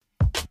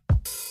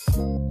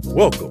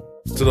Welcome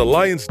to The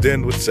Lion's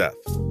Den with Seth,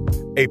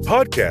 a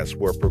podcast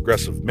where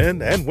progressive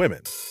men and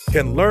women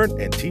can learn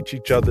and teach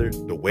each other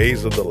the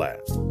ways of the land.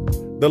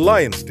 The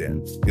Lion's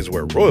Den is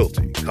where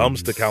royalty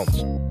comes to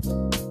council.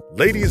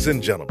 Ladies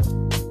and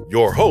gentlemen,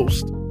 your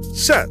host,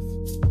 Seth.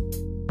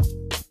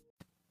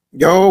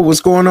 Yo,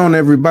 what's going on,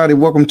 everybody?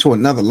 Welcome to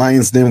another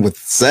Lion's Den with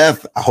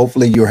Seth.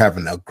 Hopefully you're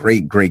having a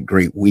great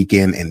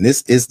weekend, and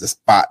this is the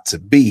spot to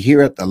be.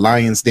 Here at the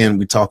Lion's Den,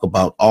 we talk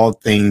about all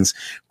things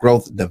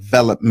growth,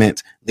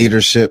 development,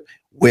 leadership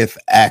with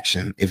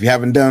action. If you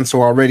haven't done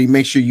so already,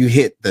 make sure you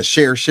hit the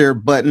share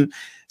button.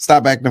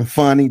 Stop acting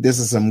funny. This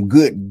is some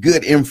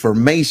good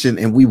information,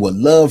 and we would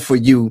love for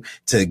you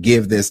to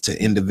give this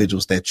to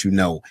individuals that you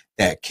know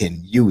that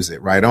can use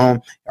it. Right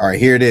on. All right,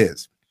 here it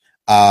is.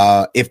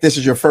 If this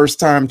is your first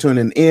time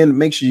tuning in,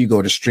 make sure you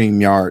go to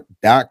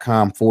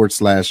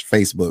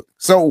StreamYard.com/Facebook.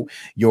 So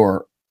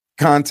your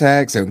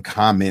contacts and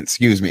comments,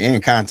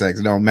 and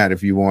contacts, don't matter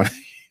if you want,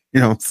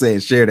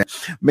 share that.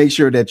 Make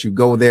sure that you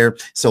go there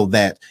so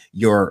that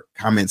your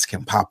comments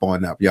can pop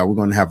on up, y'all. We're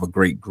going to have a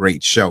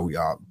great show,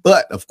 y'all.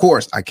 But of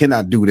course, I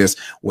cannot do this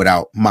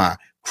without my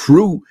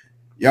crew.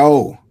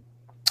 Yo,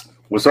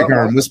 what's up,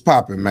 man? What's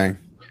popping, man?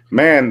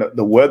 Man,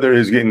 the weather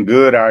is getting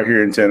good out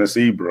here in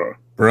Tennessee, bro.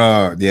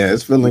 Bro, yeah,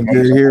 it's feeling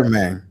good here,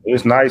 man.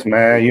 It's nice,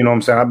 man. You know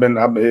what I'm saying?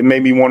 it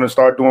made me want to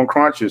start doing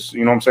crunches.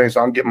 You know what I'm saying?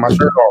 So I'm getting my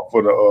shirt off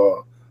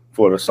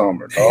for the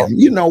summer. Dog.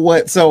 You know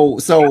what? So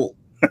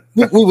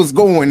we was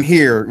going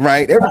here,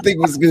 right? Everything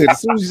was good.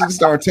 As soon as you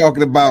start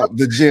talking about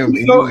the gym,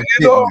 you know what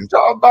I'm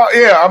talking about?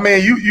 Yeah, I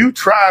mean, you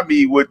try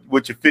me with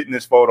your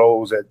fitness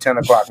photos at 10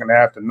 o'clock in the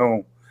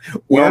afternoon.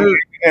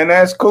 And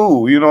that's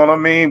cool, you know what I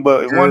mean?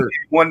 But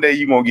one day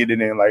you're going to get it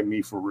in like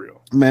me for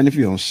real. Man, if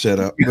you don't shut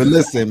up. But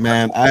listen,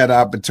 man, I had the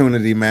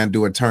opportunity, man,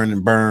 do a turn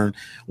and burn.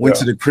 Went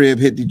to the crib,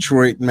 hit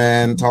Detroit,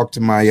 man, talked to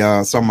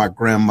my saw my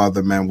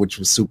grandmother, man, which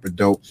was super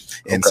dope,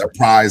 and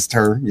surprised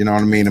her, you know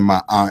what I mean, and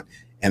my aunt.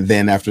 And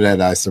then after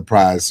that, I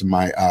surprised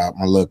my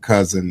little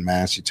cousin,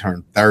 man. She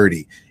turned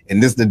 30.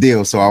 And this is the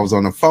deal. So I was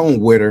on the phone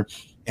with her,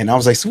 and I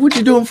was like, so what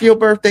you doing for your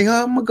birthday?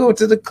 Oh, I'm going to go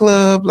to the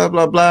club, blah,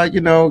 blah, blah.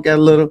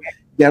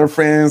 Got her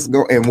friends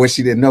go. And what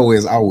she didn't know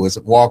is I was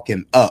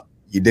walking up.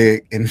 You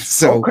dig? And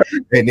so,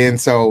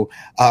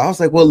 I was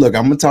like, well, look,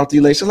 I'm going to talk to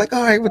you later. She's like,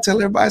 all right, we'll tell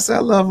everybody, say I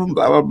love them,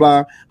 blah, blah,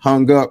 blah.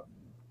 Hung up.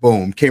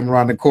 Boom. Came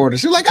around the corner.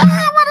 She's like, what are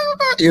you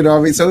doing? You know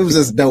what I mean? So it was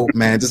just dope,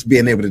 man. Just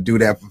being able to do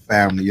that for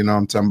family. You know what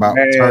I'm talking about?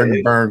 Man, turn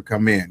and burn,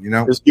 come in,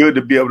 It's good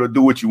to be able to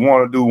do what you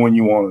want to do when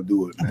you want to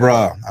do it, man.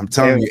 Bruh, I'm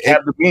telling you.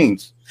 Have the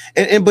means.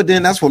 But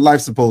then that's what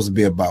life's supposed to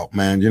be about,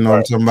 man. You know what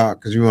I'm talking about?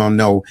 Because you don't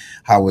know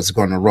how it's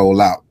going to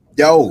roll out.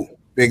 Yo,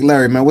 Big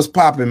Larry, man, what's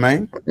popping,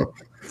 man?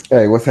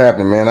 Hey, what's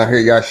happening, man? I hear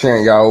y'all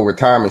sharing y'all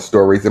retirement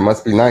stories. It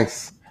must be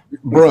nice.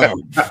 Bro.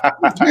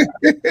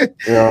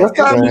 Your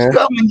time is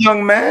coming,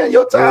 young man.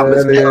 Your time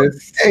is coming.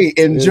 Hey,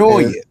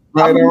 enjoy it.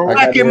 Right on.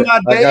 Back in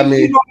my day,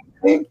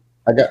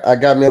 I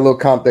got me a little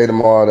comp day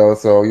tomorrow, though.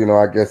 So,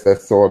 I guess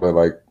that's sort of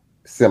like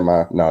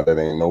semi. No, that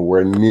ain't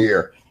nowhere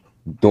near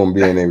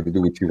being able to do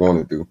what you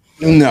want to do.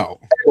 No,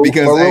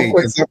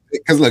 because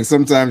look,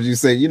 sometimes you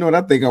say, you know what,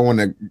 I think I want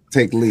to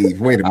take leave.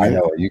 Wait a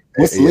minute.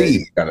 What's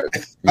leave? How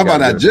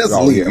about I just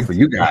leave for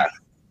you guys?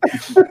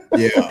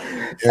 Yeah.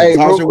 Hey,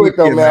 real quick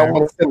though, man, I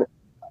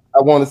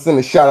want to send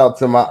a shout out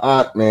to my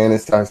aunt, man.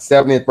 It's her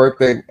 70th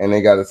birthday, and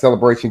they got a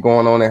celebration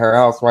going on at her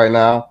house right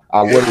now.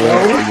 I would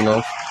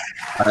love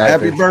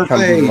Happy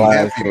birthday. They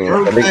live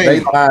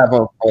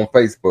on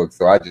Facebook,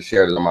 so I just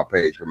shared it on my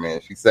page. But man,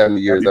 she's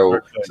 70 years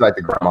old. She's like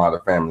the grandma of the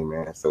family,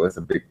 man. So it's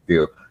a big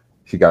deal.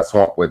 She got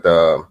swamped with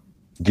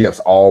gifts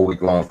all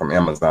week long from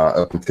Amazon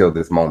up until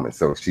this moment.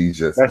 So she's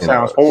just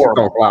sounds horrible.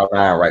 She's on cloud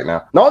nine right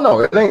now. No,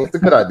 it ain't. It's a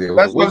good idea.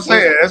 That's what I'm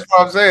saying. It's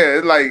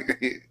like,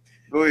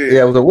 go ahead.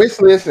 Yeah, it was a wish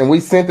list, and we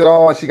sent it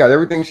all. And she got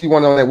everything she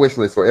wanted on that wish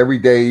list. So every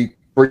day,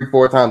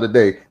 3-4 times a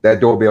day,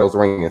 that doorbell's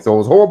ringing. So it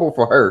was horrible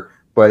for her,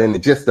 but in the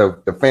gist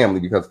of the family,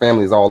 because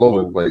family is all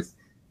over the place,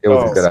 it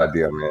was a good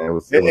idea, man.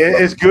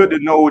 It's good to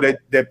know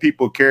that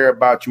people care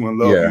about you and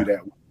love you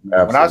that way.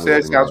 When I said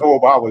it sounds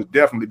horrible, I was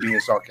definitely being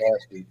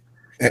sarcastic.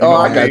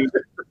 I got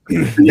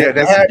Yeah,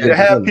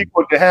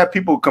 to have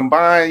people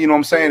combine, you know what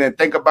I'm saying, and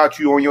think about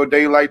you on your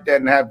day like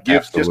that and have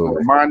gifts. Absolutely. Just a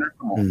reminder.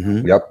 Come on.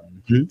 Mm-hmm. Yep.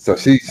 Mm-hmm. So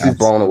she's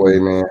blown away,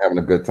 man, having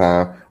a good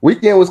time.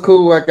 Weekend was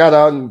cool. I got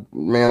out and,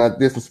 man, I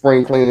did some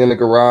spring cleaning in the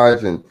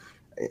garage and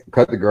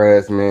cut the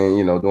grass, man,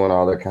 doing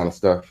all that kind of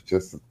stuff.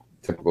 Just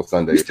typical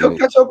Sunday. You still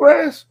cut your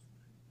grass?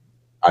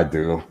 I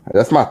do.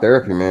 That's my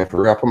therapy, man.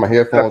 For real. I put my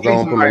headphones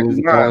on, put my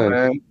music on,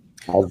 and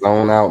I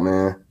zone out,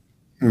 man.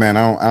 Man,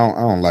 I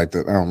don't like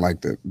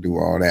to do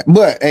all that.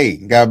 But hey,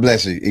 God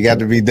bless you. It got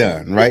to be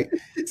done, right?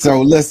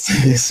 So look,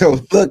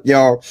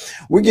 y'all,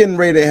 we're getting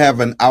ready to have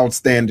an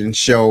outstanding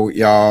show,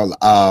 y'all.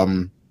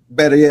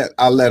 Better yet,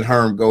 I'll let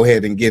Herm go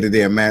ahead and get it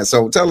in, man.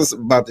 So tell us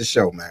about the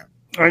show, man.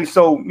 And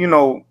so,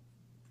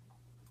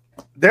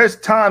 there's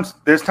times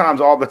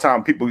all the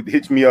time people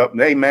hit me up.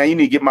 Hey, man, you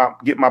need to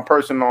get my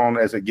person on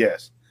as a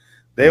guest.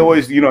 They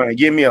always, and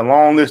give me a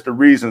long list of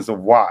reasons of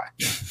why.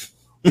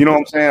 You know what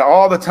I'm saying?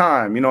 All the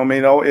time. You know what I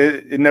mean? Oh,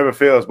 it never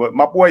fails. But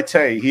my boy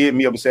Tay, he hit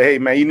me up and said, hey,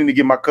 man, you need to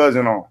get my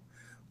cousin on.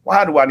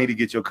 Why do I need to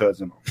get your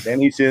cousin on?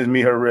 Then he sends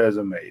me her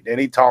resume. Then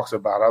he talks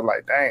about it. I'm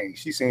like, dang,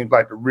 she seems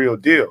like the real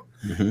deal.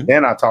 Mm-hmm.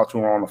 Then I talked to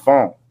her on the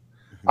phone.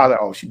 I was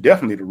like, oh, she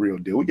definitely the real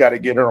deal. We got to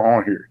get her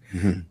on here.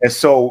 Mm-hmm. And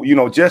so, you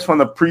know, just from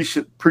the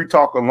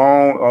pre-talk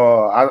alone,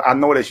 I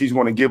know that she's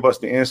going to give us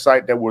the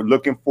insight that we're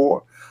looking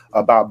for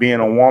about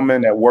being a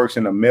woman that works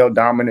in a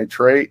male-dominant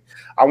trade.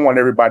 I want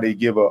everybody to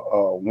give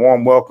a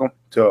warm welcome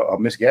to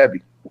Miss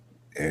Gabby.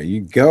 There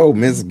you go,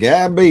 Miss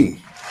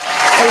Gabby.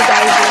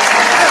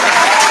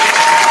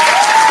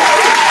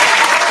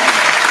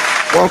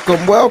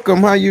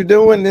 Welcome. How you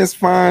doing this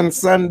fine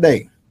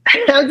Sunday?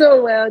 I'm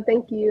doing well,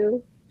 thank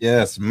you.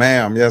 Yes,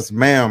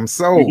 ma'am.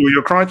 So you do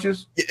your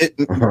crunches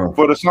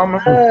for the summer?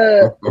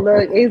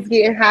 Look, it's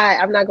getting hot.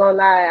 I'm not gonna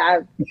lie. I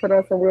put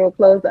on some real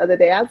clothes the other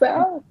day. I was like,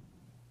 oh,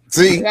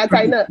 see, I gotta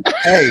tighten up.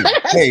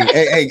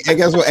 hey,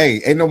 guess what?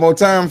 Hey, ain't no more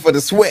time for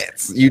the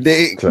sweats. You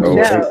dig? No,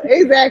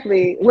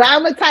 exactly. Well,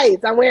 I'm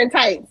I'm wearing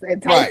tights,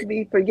 and tights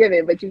be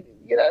forgiven, but you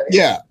know.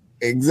 Yeah,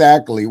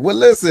 exactly. Well,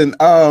 listen.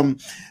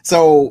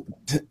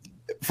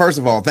 First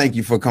of all, thank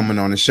you for coming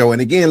on the show. And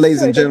again,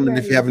 ladies and gentlemen,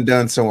 if you haven't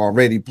done so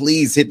already,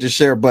 please hit the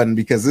share button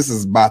because this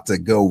is about to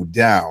go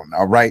down.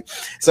 All right.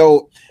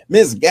 So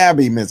Miss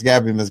Gabby,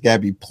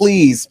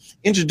 please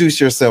introduce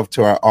yourself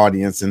to our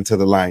audience and to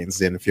the Lions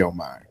Den, if you don't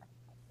mind.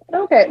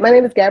 Okay. My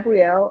name is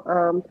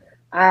Gabrielle.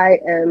 I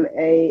am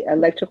a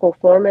electrical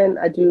foreman.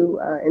 I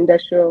do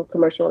industrial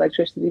commercial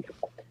electricity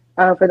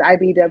for the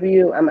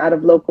IBEW. I'm out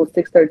of local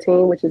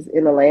 613, which is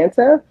in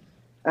Atlanta.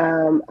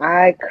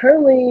 I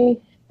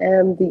currently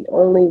am the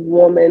only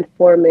woman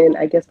foreman,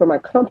 I guess, for my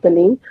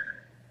company.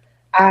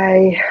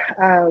 I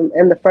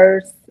am the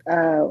first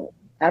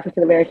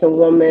African-American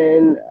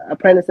woman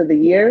apprentice of the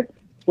year,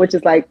 which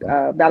is like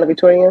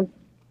valedictorian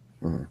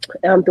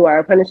through our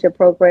apprenticeship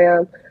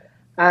program.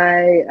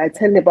 I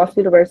attended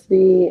Boston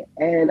University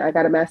and I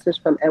got a master's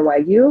from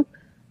NYU.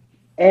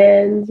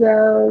 And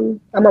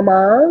I'm a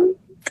mom.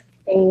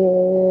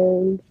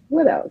 And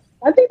what else?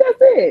 I think that's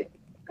it.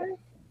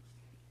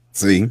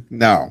 See,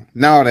 no,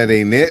 that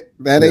ain't it.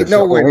 That ain't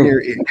nowhere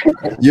near it.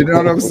 You know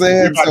what I'm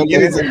saying?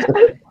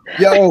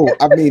 So,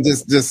 I mean,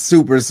 just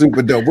super,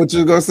 super dope. What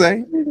you gonna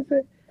say?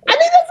 I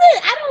think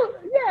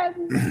that's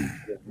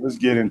it. Let's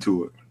get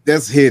into it.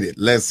 Let's hit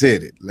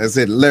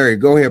it. Larry,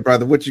 go ahead,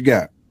 brother. What you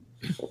got?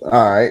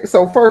 All right.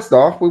 So first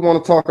off, we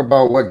want to talk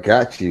about what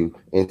got you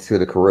into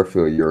the career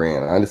field you're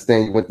in. I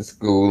understand you went to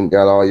school and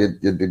got all your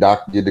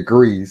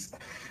degrees,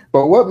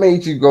 but what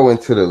made you go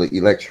into the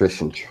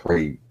electrician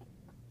trade?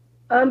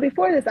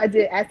 Before this, I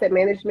did asset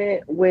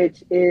management,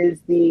 which is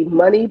the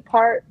money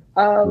part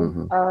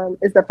of,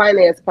 is the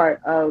finance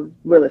part of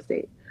real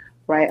estate,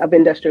 right? Of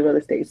industrial real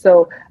estate.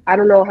 So I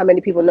don't know how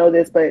many people know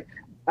this, but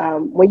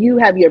when you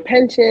have your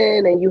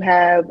pension and you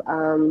have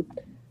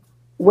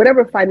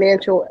whatever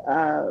financial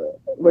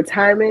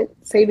retirement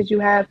savings you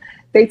have,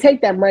 they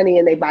take that money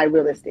and they buy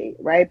real estate,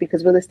 right?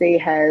 Because real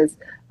estate has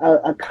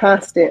a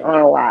constant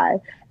ROI.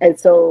 And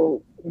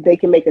so they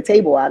can make a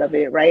table out of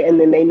it, right? And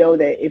then they know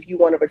that if you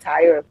want to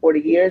retire in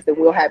 40 years, then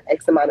we'll have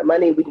X amount of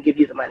money, we can give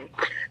you the money.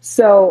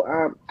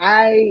 So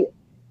I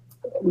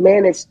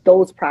managed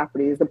those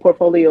properties, the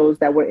portfolios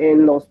that were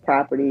in those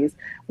properties,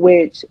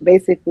 which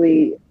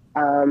basically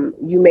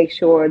you make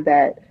sure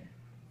that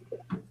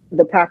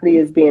the property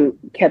is being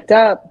kept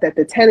up, that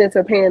the tenants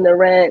are paying the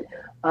rent,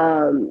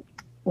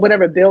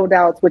 whatever build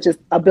outs, which is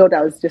a build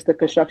out is just a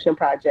construction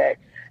project.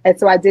 And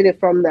so I did it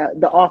from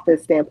the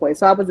office standpoint.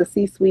 So I was a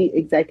C-suite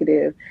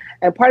executive.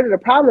 And part of the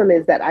problem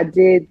is that I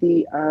did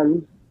the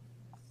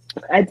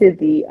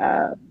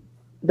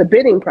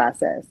bidding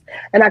process.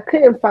 And I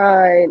couldn't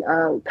find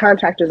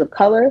contractors of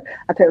color.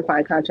 I couldn't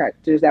find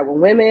contractors that were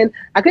women.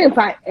 I couldn't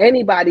find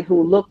anybody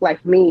who looked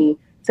like me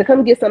to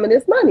come get some of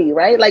this money,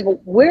 right? Like,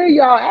 where are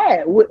y'all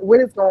at? What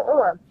is going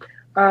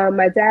on?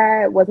 My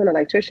dad was an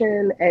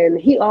electrician,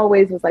 and he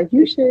always was like,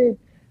 you should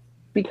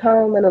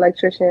become an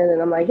electrician. And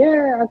I'm like,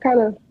 yeah, I'm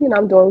kind of,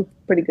 I'm doing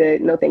pretty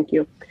good. No, thank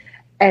you.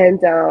 And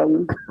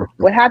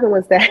what happened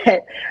was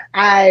that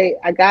I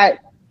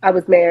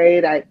was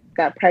married, I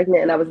got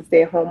pregnant, and I was a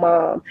stay-at-home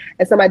mom.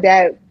 And so my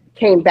dad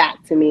came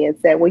back to me and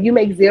said, well, you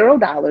make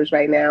 $0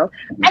 right now.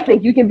 I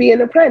think you can be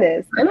an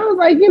apprentice. And I was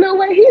like, you know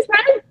what? He's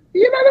right.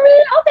 You know what I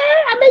mean?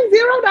 Okay, I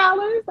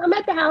make $0. I'm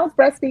at the house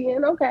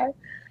breastfeeding. Okay.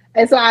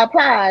 And so I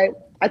applied.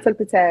 I took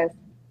the test.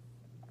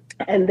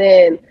 And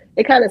then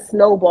it kind of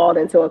snowballed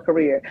into a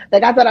career.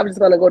 Like, I thought I was just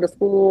going to go to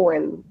school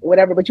and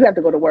whatever, but you have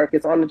to go to work.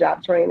 It's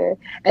on-the-job training.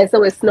 And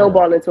so it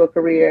snowballed into a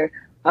career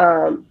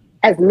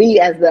as me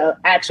as the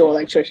actual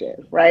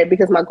electrician, right?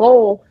 Because my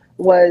goal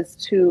was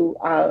to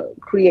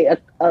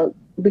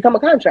become a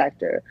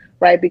contractor,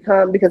 right?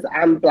 Because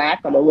I'm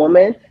Black, I'm a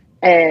woman,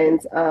 and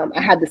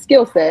I had the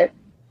skill set,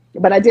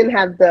 but I didn't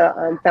have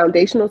the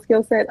foundational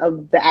skill set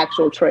of the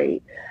actual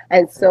trade.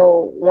 And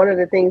so one of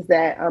the things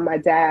that my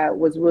dad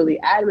was really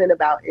adamant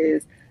about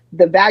is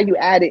the value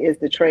added is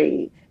the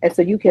trade. And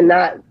so you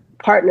cannot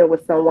partner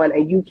with someone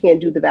and you can't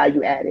do the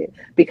value added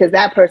because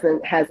that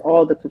person has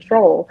all the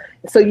control.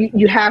 So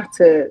you have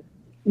to,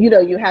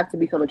 you have to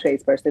become a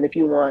tradesperson if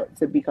you want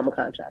to become a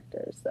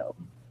contractor. So.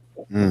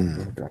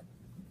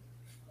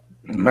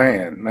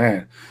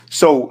 Man.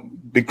 So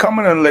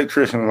becoming an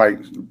electrician, like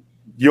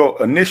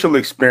your initial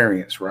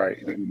experience,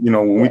 right?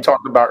 When we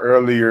talked about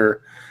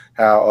earlier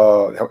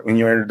how in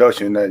your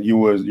introduction that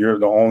you're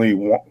the only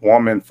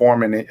woman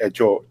foreman at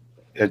your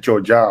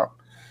job.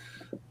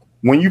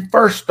 When you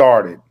first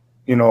started,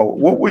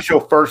 what was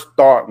your first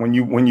thought when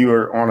you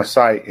were on a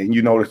site and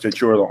you noticed that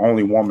you were the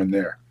only woman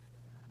there?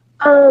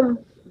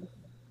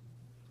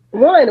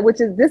 One,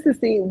 which is this is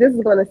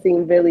going to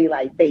seem really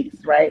like base,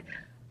 right?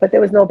 But there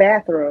was no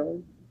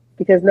bathroom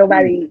because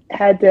nobody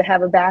had to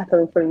have a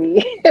bathroom for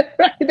me.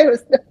 Right? There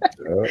was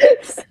no.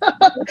 So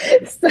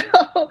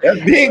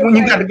that's big when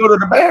you got to go to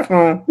the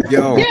bathroom.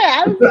 Yo.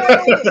 Yeah, I'm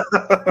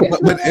like,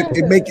 but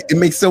it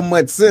makes so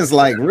much sense.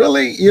 Like,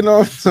 really,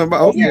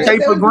 okay. You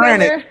take for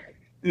granted.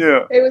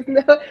 Yeah.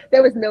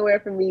 There was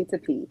nowhere for me to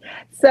pee.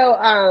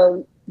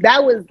 So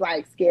that was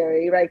like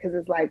scary, right? Because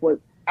it's like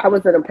I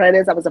was an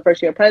apprentice. I was a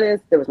first year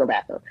apprentice. There was no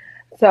bathroom.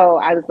 So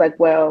I was like,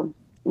 well,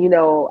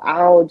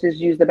 I'll just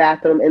use the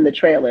bathroom in the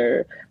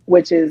trailer,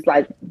 which is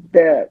like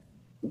the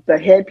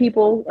head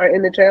people are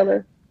in the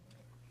trailer.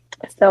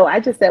 So I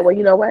just said, well,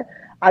 you know what?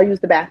 I'll use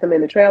the bathroom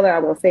in the trailer. I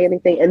won't say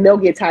anything. And they'll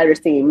get tired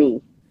of seeing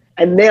me.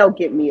 And they'll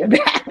get me a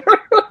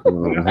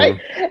bathroom, right?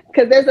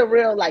 Because there's a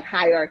real like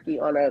hierarchy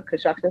on a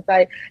construction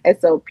site. And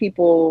so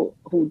people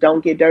who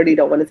don't get dirty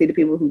don't want to see the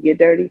people who get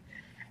dirty.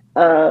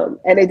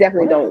 And they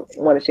definitely don't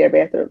want to share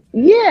bathrooms.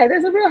 Yeah,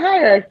 there's a real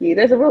hierarchy.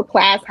 There's a real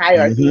class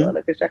hierarchy on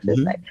a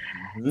construction site.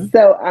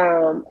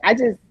 So I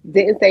just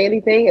didn't say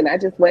anything, and I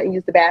just went and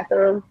used the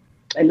bathroom,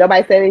 and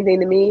nobody said anything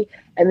to me.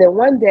 And then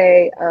one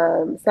day,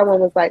 someone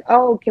was like,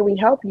 "Oh, can we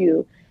help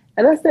you?"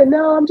 And I said,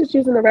 "No, I'm just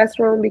using the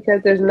restroom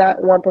because there's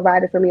not one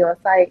provided for me on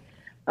site."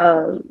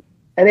 And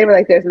they were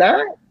like, "There's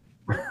not?"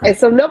 And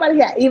so nobody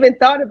had even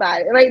thought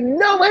about it. Right?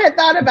 No one had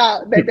thought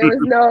about that there was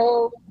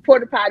no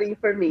porta potty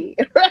for me.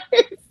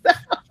 Right?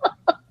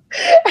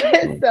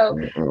 So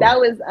that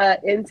was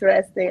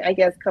interesting, I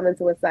guess, coming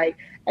to a site.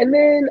 And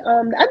then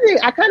I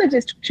think I kind of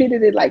just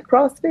treated it like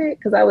CrossFit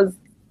because I was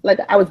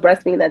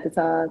breastfeeding at the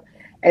time.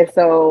 And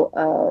so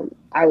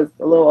I was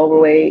a little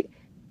overweight.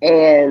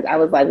 And I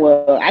was like,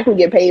 well, I can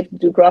get paid to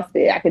do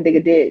CrossFit. I can dig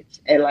a ditch.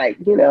 And like,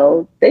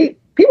 people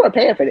are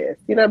paying for this.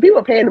 People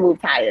are paying to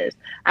move tires.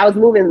 I was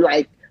moving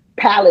like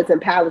pallets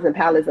and pallets and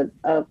pallets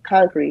of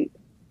concrete.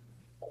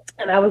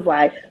 And I was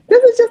like,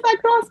 this is just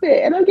like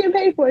CrossFit and I'm getting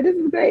paid for it. This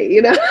is great.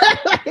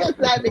 It's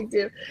not a big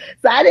deal.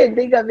 So I didn't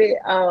think of it.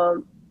 I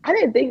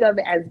didn't think of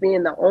it as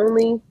being the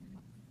only,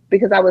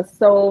 because I was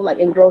so like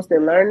engrossed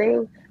in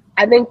learning.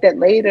 I think that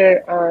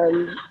later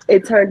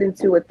it turned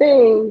into a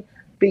thing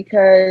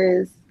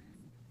because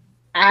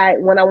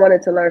when I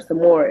wanted to learn some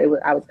more,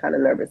 I was kind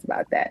of nervous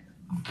about that.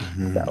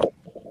 So.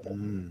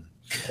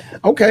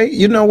 Okay.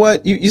 You know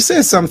what? You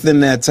said something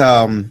that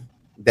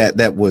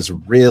that was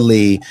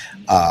really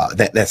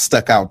that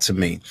stuck out to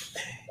me.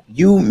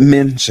 You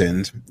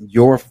mentioned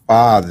your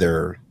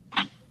father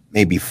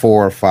maybe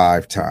 4 or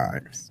 5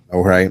 times.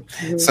 All right.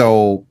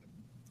 So,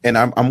 and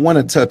I want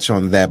to touch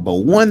on that. But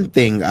one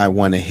thing I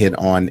want to hit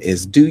on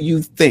is, do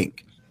you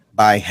think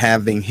by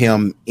having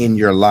him in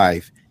your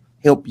life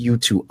help you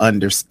to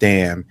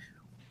understand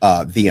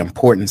the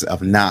importance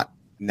of not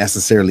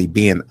necessarily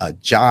being a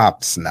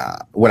job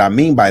snob? What I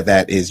mean by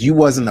that is you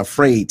wasn't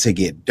afraid to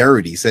get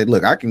dirty. Said,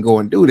 look, I can go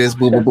and do this.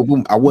 Boom, boom, boom,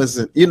 boom. I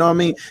wasn't, you know what I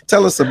mean?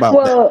 Tell us about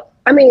that. Well,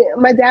 I mean,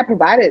 my dad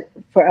provided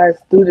for us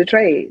through the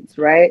trades,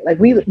 right? Like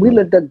we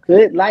lived a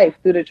good life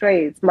through the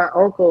trades. My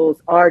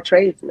uncles are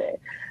tradesmen.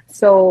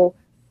 So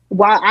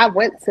while I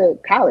went to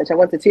college, I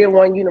went to tier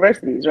 1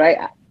 universities, right?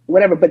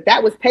 Whatever, but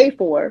that was paid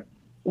for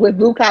with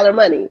blue collar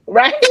money,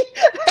 right?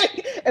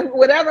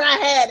 Whatever I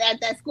had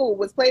at that school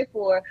was paid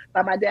for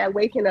by my dad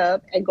waking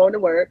up and going to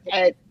work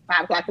at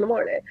 5 o'clock in the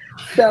morning.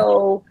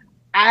 So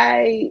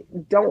I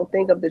don't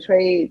think of the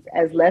trades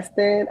as less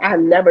than. I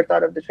have never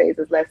thought of the trades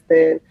as less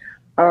than.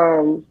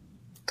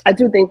 I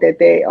do think that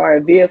they are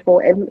a vehicle,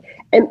 and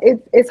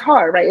it's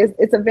hard, right?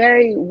 It's a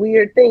very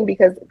weird thing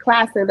because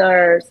class in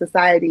our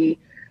society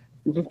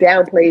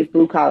downplays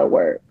blue collar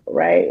work,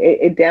 right?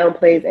 It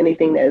downplays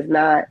anything that is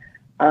not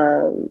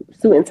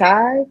suit and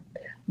tie.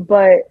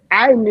 But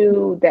I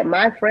knew that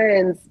my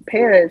friends'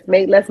 parents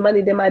made less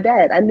money than my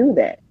dad. I knew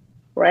that,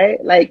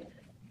 right? Like,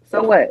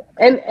 so what?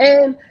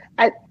 And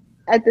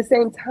at the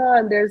same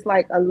time, there's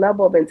like a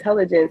level of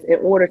intelligence in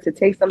order to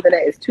take something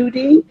that is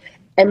 2D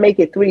and make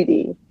it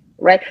 3D,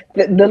 right?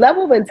 The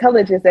level of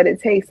intelligence that it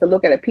takes to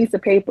look at a piece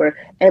of paper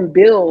and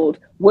build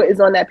what is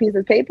on that piece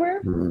of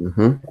paper.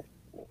 Mm-hmm.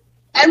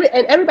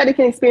 And everybody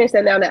can experience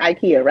that now at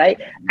IKEA, right?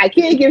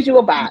 IKEA gives you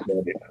a box.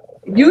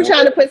 You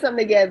trying to put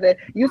something together.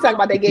 You talk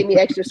about they gave me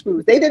extra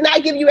screws. They did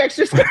not give you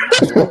extra screws.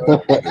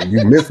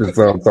 You missing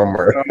something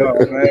somewhere.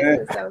 Oh,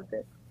 man.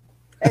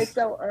 And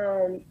so,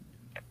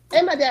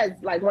 and my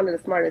dad's like one of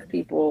the smartest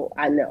people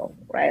I know,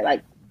 right?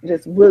 Like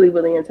just really,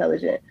 really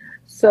intelligent.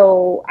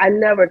 So I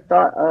never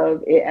thought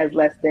of it as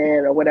less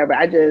than or whatever.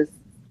 I just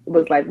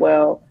was like,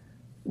 well,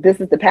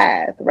 this is the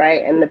path,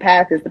 right? And the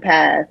path is the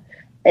path.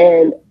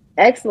 And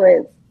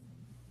excellence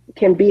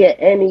can be at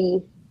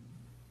any,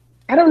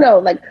 I don't know,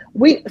 like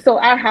so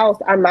our house,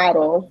 our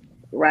model,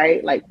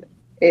 right, like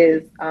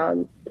is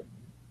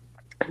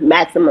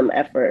maximum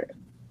effort,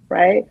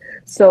 right?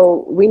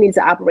 So we need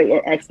to operate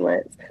in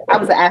excellence. I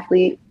was an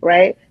athlete,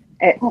 right?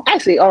 And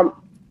actually,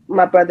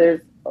 my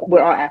brothers,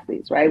 we're all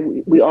athletes, right?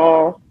 We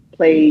all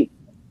played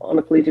on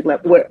a collegiate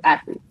level. We're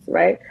athletes,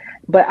 right?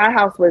 But our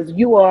house was,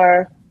 you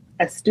are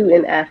a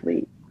student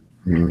athlete.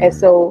 Mm-hmm. And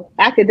so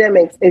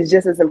academics is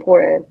just as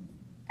important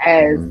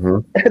as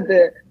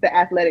the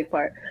athletic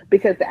part,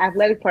 because the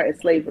athletic part is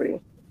slavery.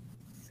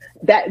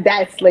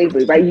 That's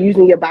slavery, right?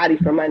 Using your body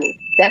for money.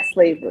 That's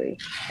slavery.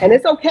 And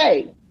it's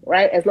okay,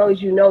 right? As long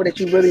as you know that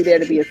you're really there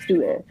to be a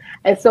student.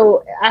 And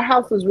so our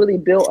house was really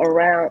built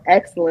around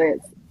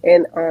excellence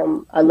in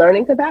a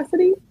learning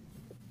capacity.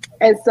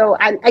 And so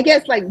I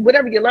guess like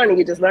whatever you're learning,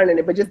 you're just learning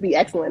it, but just be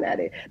excellent at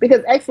it,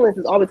 because excellence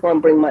is always going to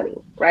bring money,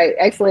 right?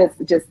 Excellence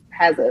just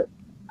has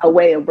a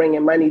way of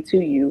bringing money to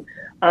you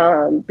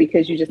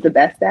because you're just the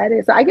best at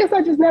it. So I guess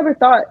I just never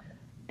thought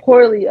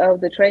poorly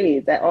of the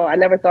trades at all. I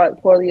never thought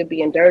poorly of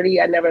being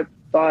dirty. I never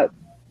thought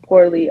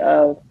poorly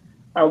of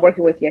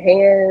working with your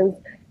hands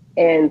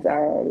and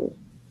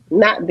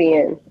not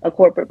being a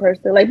corporate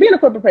person. Like being a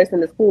corporate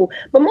person is cool,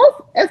 but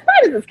as far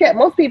as it's kept,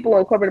 most people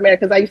in corporate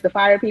America, because I used to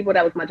fire people,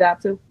 that was my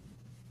job too.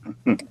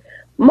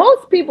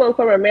 Most people in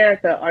corporate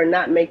America are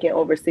not making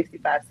over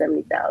 65,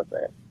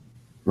 70,000.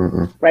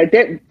 Right?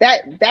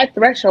 That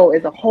threshold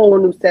is a whole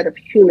new set of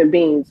human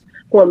beings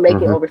who are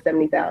making over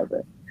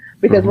 70,000.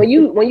 Because when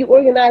you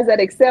organize that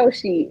Excel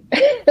sheet,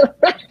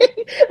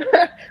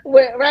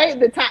 right,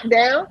 the top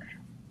down,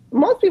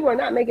 most people are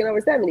not making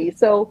over 70.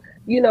 So,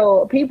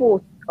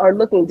 people are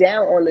looking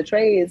down on the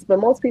trades, but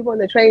most people in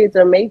the trades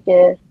are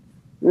making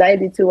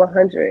 90 to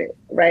 100,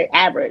 right?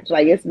 Average.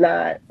 Like it's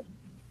not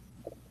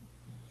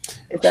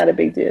a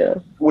big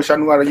deal. Wish I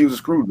knew how to use a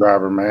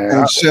screwdriver,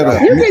 man. Shut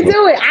up. You can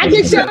do it. I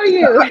can show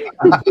you.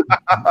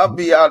 I'll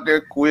be out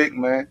there quick,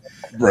 man.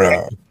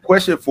 Bro.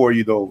 Question for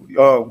you though,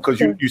 because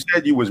you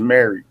said you was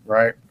married,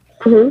 right?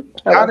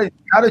 Mm-hmm.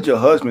 How did your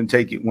husband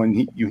take it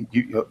when you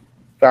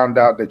found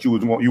out that you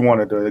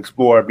wanted to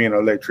explore being an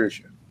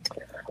electrician?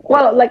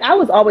 Well, like I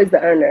was always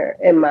the earner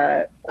in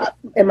my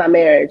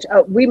marriage.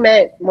 We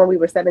met when we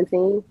were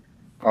 17.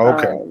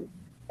 Okay.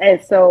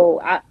 And so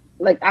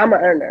I'm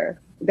an earner.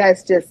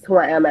 That's just who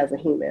I am as a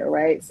human,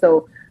 right?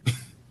 So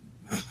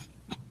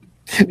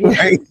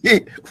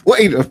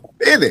wait a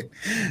minute.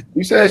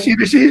 You said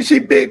she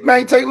big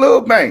bang take little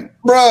bang,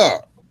 bro.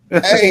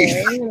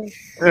 Hey,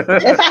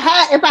 if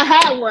I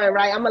had one,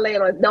 right, I'm gonna lay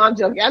it on. No, I'm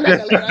joking. I'm not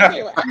gonna lay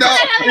it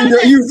on. No,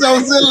 you so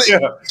silly.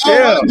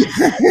 Yeah.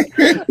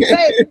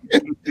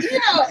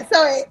 But,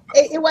 so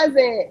it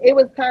wasn't. It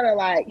was kind of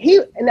like he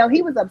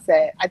was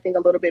upset. I think a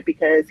little bit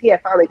because he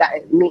had finally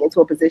gotten me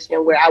into a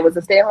position where I was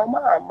a stay-at-home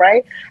mom,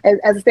 right?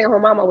 And as a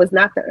stay-at-home mom, I was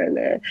not the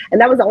earner,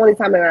 and that was the only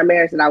time in our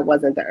marriage that I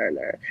wasn't the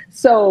earner.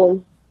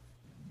 So,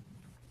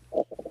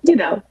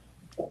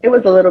 it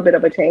was a little bit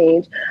of a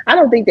change. I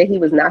don't think that he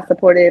was not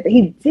supportive.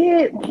 He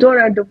did,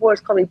 during our divorce,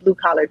 call me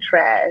blue-collar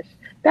trash.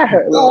 That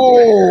hurt a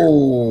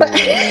little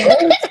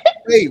bit.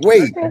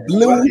 Wait.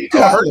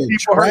 Blue-collar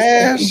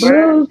trash?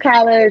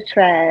 Blue-collar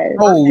trash.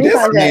 Oh,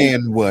 this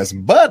man was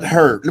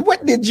butthurt.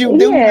 What did you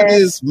do with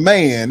this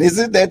man? Is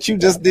it that you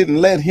just didn't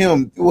let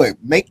him,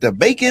 make the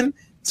bacon?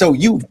 So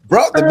you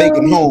brought the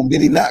bacon home.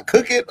 Did he not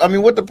cook it? I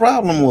mean, what the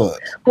problem was?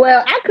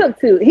 Well, I cook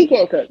too. He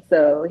can't cook,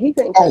 so he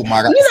couldn't cook. Oh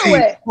my God!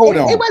 Hold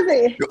on. It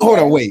wasn't. Hold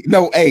on. Wait.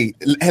 No. Hey,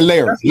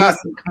 Larry.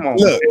 Come on.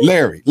 Look,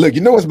 Larry. Look.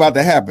 You know what's about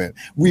to happen.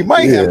 We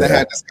might have to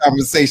have this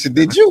conversation.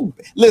 Did you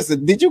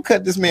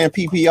cut this man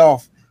PP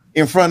off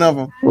in front of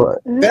him? What?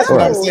 That's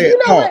what I'm saying.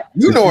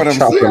 You know what I'm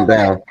saying.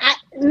 Down.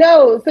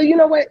 No. So you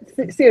know what?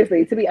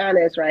 Seriously, to be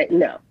honest, right?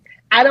 No,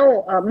 I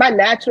don't. My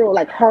natural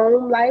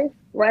home life,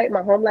 right?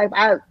 My home life.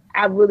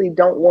 I really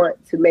don't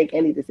want to make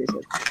any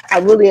decisions. I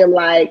really am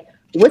like,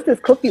 what's this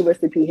cookie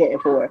recipe hitting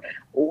for?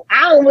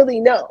 I don't really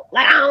know.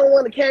 Like, I don't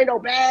want to carry no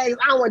bags.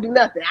 I don't want to do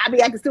nothing. I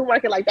be at the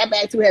supermarket like, that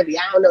bag too heavy.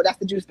 I don't know. That's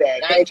the juice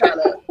bag. I ain't trying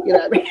to, you know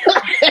what I mean?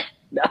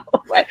 No.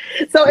 Right?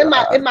 So in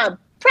my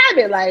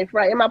private life,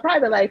 right? In my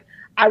private life,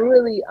 I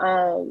really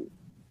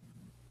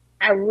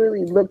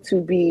look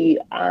to be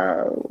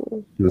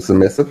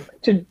submissive,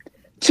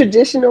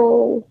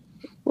 traditional.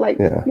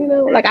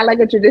 I like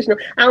a traditional.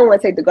 I don't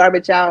want to take the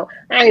garbage out.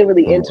 I ain't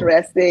really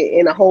interested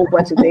in a whole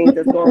bunch of things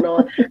that's going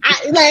on.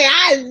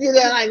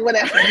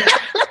 Whatever.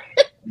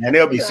 And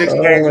there'll be 6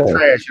 bags of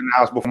trash in the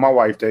house before my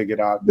wife take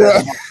it out. You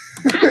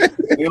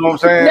know what I'm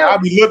saying? No. I'll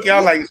be looking.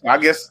 I'm like, I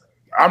guess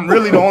I'm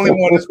really the only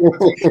one that's.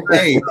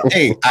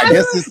 Hey, I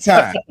guess it's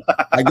time.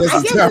 I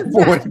guess it's time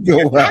for it to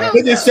go out.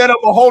 They just set up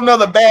a whole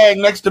nother bag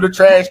next to the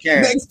trash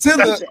can. Next to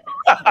the.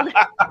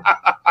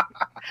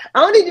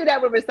 I only do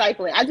that with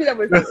recycling. I do that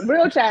with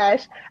real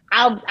trash.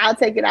 I'll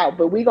take it out,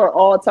 but we gonna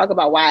all talk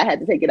about why I had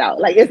to take it out.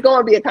 Like it's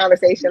gonna be a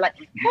conversation. Like,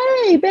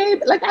 hey,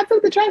 babe, like I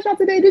took the trash out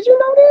today. Did you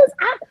know this?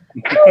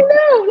 I don't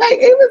know. Like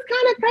it was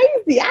kind of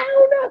crazy. I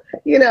don't know.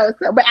 You know.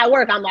 So, but at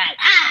work, I'm like,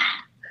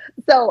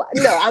 So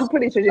no, I'm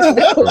pretty traditional.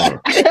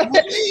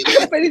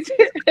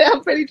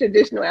 I'm pretty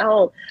traditional at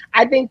home.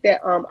 I think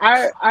that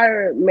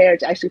our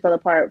marriage actually fell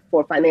apart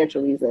for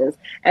financial reasons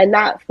and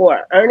not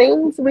for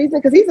earnings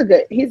reasons.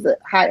 Because he's a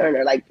high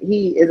earner. Like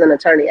he is an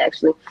attorney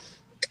actually,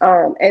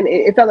 and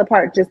it fell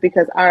apart just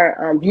because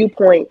our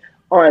viewpoint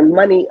on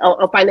money,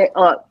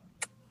 on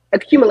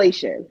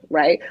accumulation,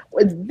 right,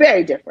 was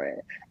very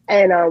different.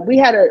 And we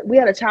had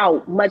a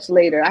child much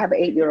later. I have an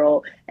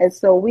 8-year-old, and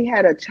so we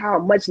had a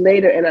child much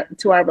later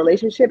to our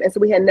relationship, and so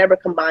we had never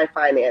combined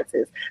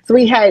finances. So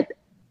we had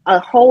a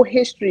whole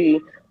history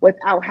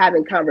without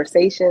having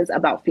conversations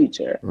about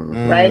future,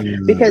 right?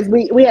 Because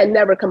we had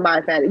never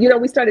combined finances. You know,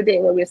 we started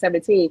dating when we were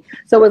 17,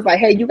 so it was like,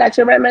 hey, you got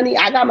your rent money,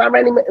 I got my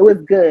rent money. It was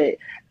good,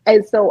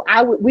 and so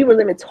we were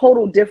living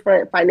total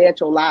different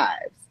financial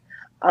lives,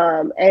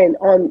 and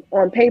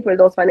on paper,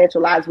 those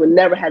financial lives would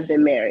never have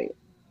been married.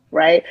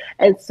 Right.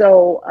 And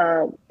so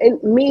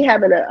and me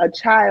having a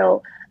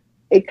child,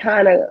 it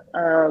kind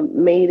of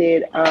made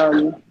it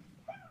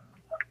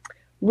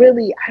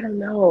really, I don't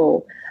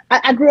know.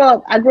 I grew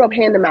up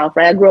hand to mouth,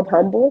 right? I grew up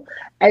humble.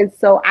 And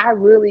so I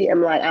really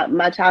am like,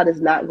 my child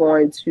is not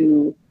going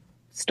to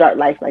start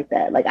life like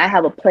that. Like I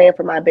have a plan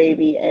for my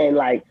baby, and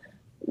like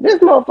this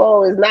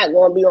mofo is not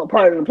going to be on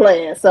part of the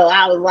plan. So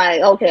I was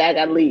like, okay, I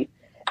got to leave.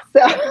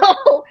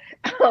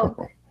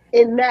 So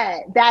in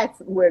that's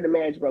where the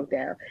marriage broke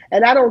down.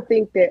 And I don't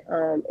think that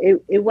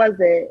it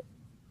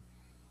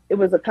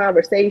was a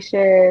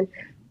conversation.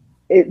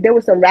 There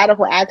were some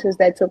radical actions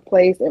that took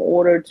place in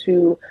order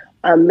to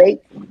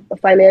make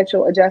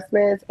financial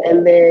adjustments,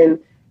 and then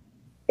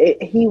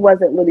he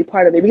wasn't really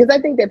part of it, because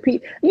I think that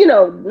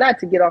not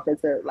to get off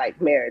into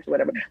like marriage or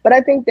whatever, but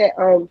I think that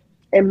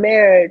in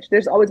marriage,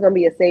 there's always going to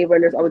be a saver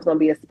and there's always going to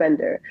be a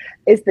spender.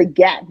 It's the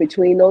gap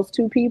between those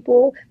two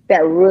people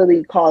that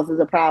really causes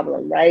a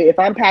problem, right? If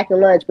I'm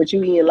packing lunch, but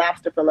you eating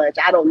lobster for lunch,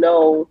 I don't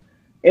know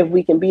if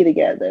we can be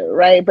together,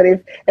 right? But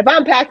if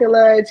I'm packing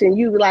lunch and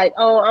you like,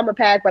 oh, I'm gonna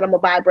pack, but I'm gonna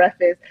buy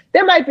breakfast,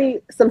 there might be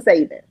some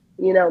saving,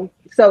 you know?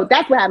 So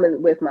that's what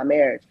happened with my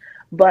marriage.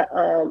 But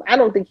I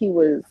don't think he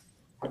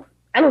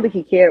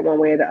cared one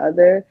way or the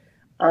other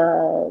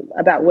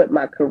about what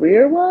my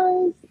career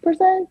was, per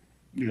se.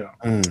 Yeah.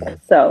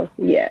 So,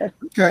 yeah.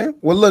 Okay.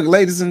 Well, look,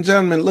 ladies and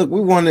gentlemen, look,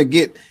 we want to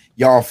get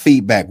y'all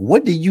feedback.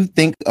 What do you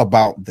think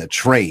about the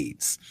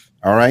trades?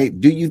 All right.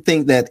 Do you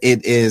think that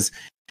it is,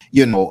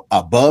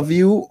 above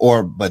you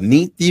or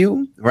beneath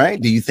you?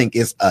 Right. Do you think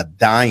it's a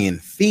dying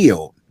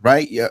field?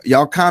 Right.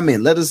 Y'all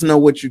comment. Let us know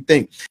what you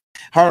think.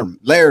 Harm,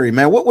 Larry,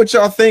 man, what would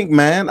y'all think,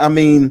 man? I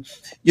mean,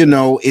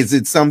 is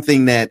it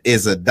something that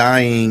is a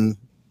dying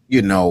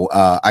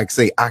I could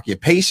say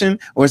occupation,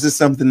 or is it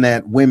something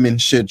that women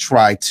should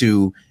try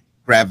to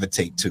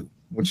gravitate to?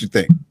 What you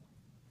think?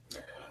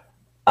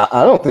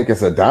 I don't think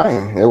it's a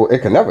dying.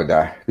 It can never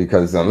die,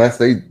 because unless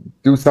they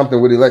do something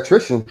with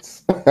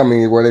electricians, I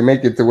mean, where they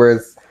make it to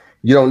where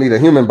you don't need a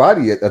human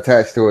body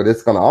attached to it,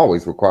 it's going to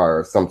always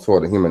require some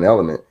sort of human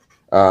element.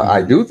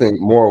 I do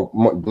think more,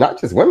 not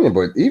just women,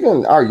 but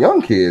even our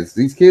young kids.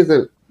 These kids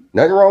are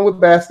nothing wrong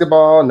with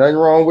basketball, nothing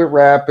wrong with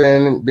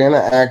rapping, being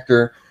an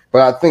actor.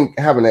 But I think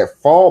having that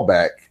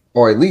fallback,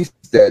 or at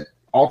least that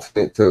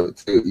alternate to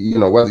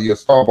whether you're a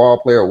star ball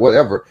player or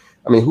whatever.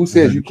 I mean, who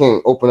says you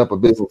can't open up a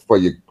business for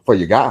your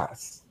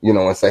guys,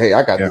 and say, hey,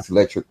 I got this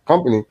electric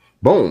company.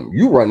 Boom,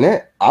 you run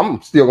that.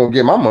 I'm still gonna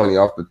get my money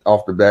off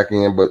the back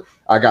end, but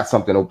I got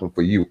something open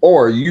for you.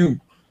 Or you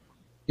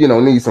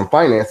need some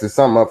finances,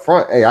 something up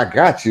front. Hey, I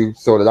got you,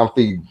 so that I'm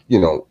feeding,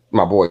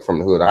 my boys from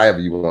the hood, however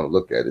you want to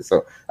look at it.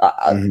 So,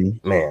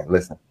 man,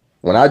 listen.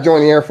 When I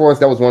joined the Air Force,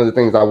 that was one of the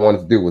things I wanted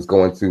to do, was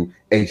go into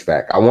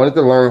HVAC. I wanted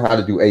to learn how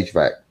to do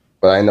HVAC,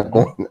 but I ended up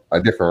going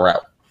a different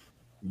route.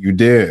 You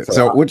did.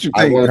 So what you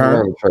think,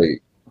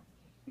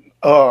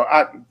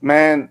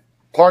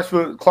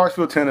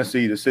 Clarksville,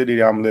 Tennessee, the city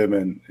that I'm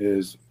living,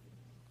 is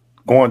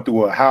going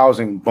through a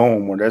housing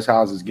boom where there's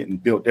houses getting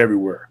built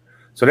everywhere.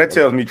 So that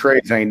tells me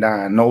trades ain't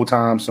dying no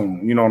time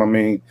soon. You know what I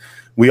mean?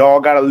 We all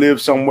got to live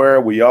somewhere.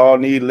 We all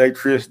need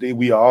electricity.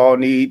 We all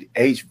need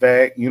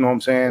HVAC. You know what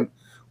I'm saying?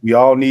 We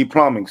all need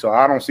plumbing. So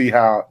I don't see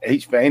how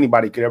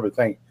anybody could ever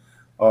think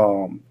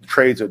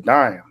trades are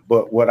dying.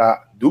 But what I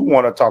do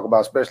want to talk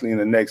about, especially in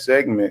the next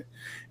segment,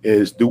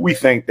 is do we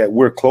think that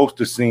we're close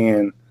to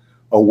seeing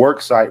a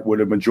work site where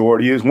the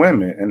majority is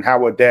women, and how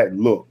would that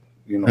look?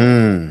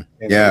 In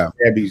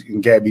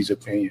Gabby's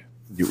opinion.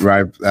 You're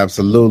right,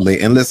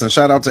 absolutely. And listen,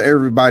 shout out to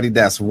everybody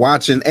that's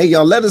watching. Hey,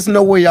 y'all, let us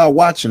know where y'all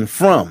watching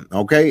from,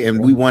 okay?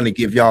 And we want to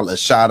give y'all a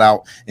shout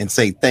out and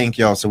say thank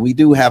y'all. So we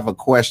do have a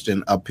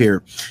question up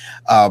here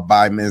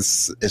by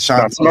Miss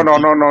Shantae.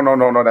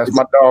 No. That's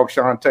my dog,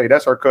 Shantae.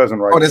 That's her cousin,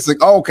 right? Oh, that's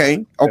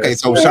okay. Yeah.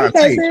 So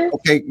Shantae.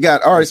 Okay, got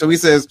it. All right. So he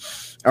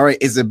says, all right,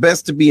 is it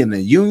best to be in a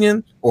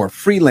union or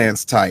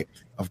freelance type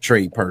of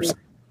trade person?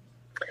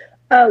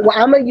 Well,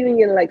 I'm a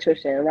union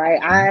electrician,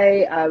 right?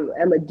 I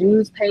am a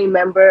dues paying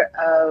member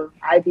of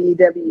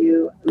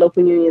IBEW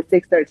Local Union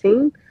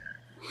 613.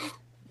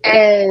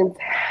 And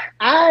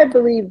I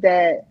believe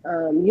that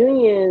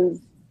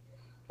unions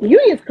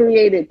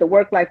created the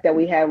work life that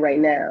we have right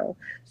now.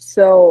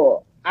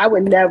 So I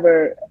would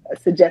never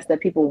suggest that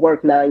people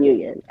work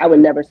non-union. I would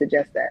never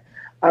suggest that.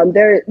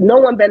 No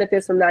one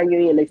benefits from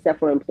non-union except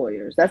for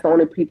employers. That's the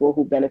only people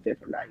who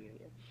benefit from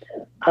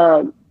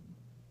non-union.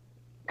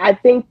 I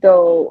think,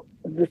 though,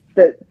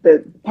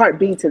 the part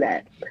B to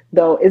that,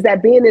 though, is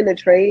that being in the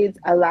trades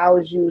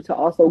allows you to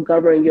also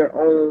govern your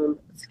own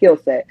skill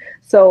set.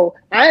 So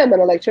I am an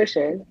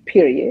electrician,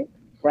 period,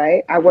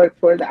 right? I work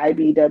for the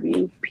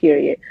IBEW,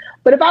 period.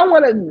 But if I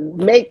want to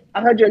make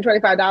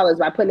 $125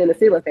 by putting in a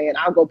ceiling fan,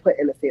 I'll go put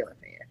in a ceiling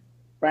fan,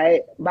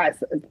 right?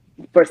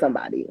 For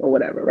somebody or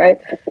whatever, right?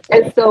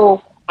 And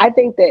so I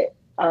think that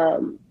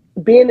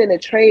being in the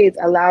trades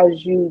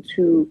allows you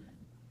to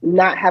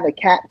not have a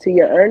cap to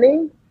your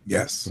earning.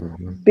 Yes.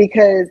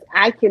 Because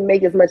I can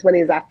make as much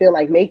money as I feel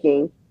like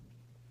making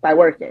by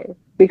working,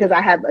 because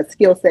I have a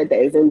skill set that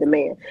is in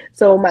demand.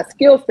 So my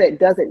skill set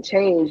doesn't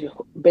change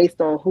based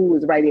on who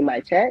is writing my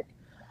check.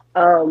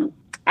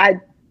 I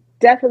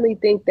definitely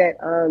think that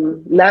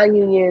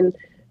non-union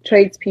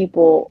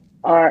tradespeople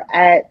are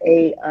at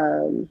a,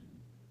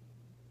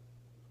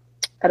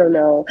 I don't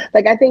know,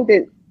 like I think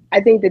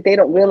that they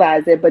don't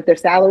realize it, but their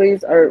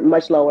salaries are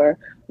much lower,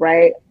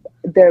 right?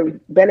 Their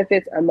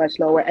benefits are much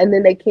lower, and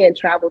then they can't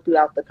travel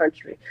throughout the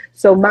country.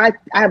 So I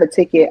have a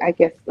ticket, I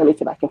guess, let me see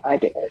if I can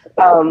find it.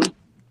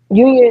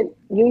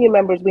 Union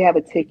members, we have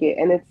a ticket,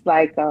 and it's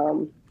like,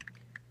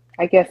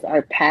 I guess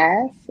our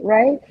pass,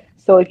 right?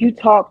 So if you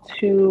talk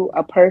to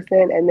a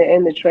person and they're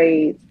in the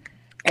trades,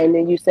 and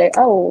then you say,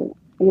 oh,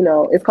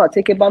 it's called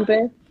ticket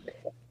bumping.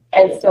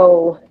 And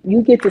so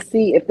you get to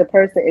see if the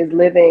person is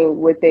living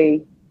what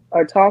they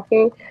are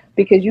talking,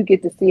 because you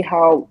get to see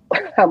how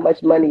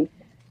much money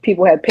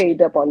people have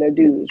paid up on their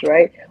dues,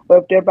 right? Or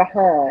if they're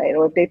behind,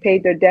 or if they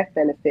paid their death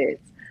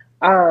benefits.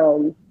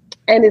 And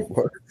it's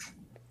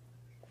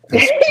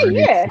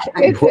yeah,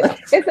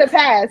 it's a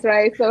pass,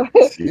 right? So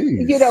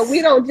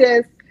we don't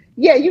just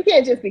you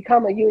can't just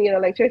become a union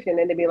electrician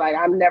and then be like,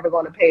 I'm never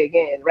going to pay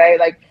again, right?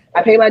 Like,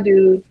 I pay my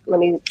dues.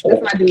 This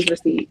is my dues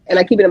receipt, and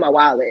I keep it in my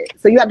wallet.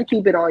 So you have to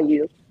keep it on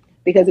you,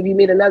 because if you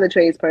meet another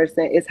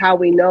tradesperson, it's how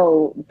we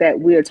know that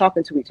we are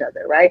talking to each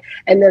other, right?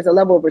 And there's a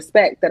level of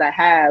respect that I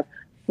have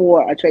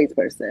for a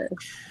tradesperson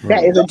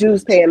that is a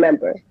dues paying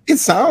member. It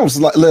sounds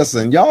like,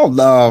 listen, y'all,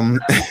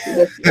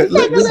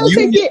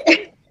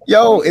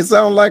 it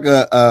sounds like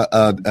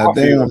a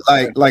damn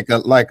like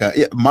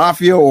a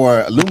mafia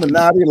or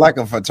Illuminati, like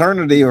a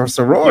fraternity or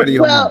sorority.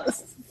 Well,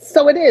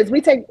 so it is.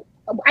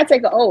 I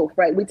take an oath,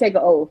 right? We take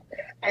an oath,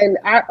 and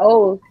our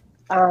oath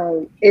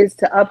is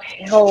to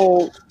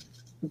uphold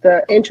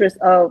the interests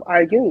of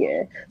our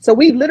union. So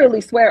we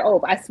literally swear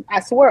oath. I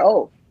swear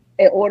oath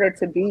in order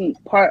to be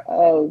part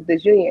of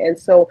this union. And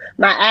so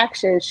my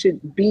actions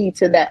should be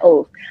to that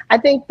oath. I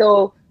think,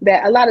 though,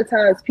 that a lot of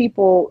times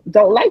people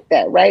don't like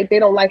that, right? They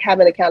don't like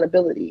having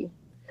accountability,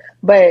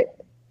 but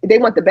they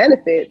want the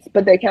benefits,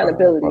 but the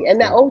accountability.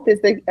 And that oath is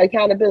the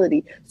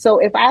accountability. So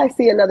if I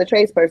see another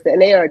tradesperson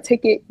and they are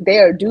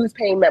a dues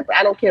paying member,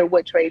 I don't care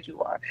what trade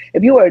you are.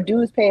 If you are a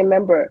dues paying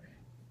member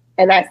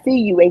and I see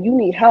you and you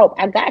need help,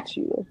 I got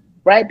you,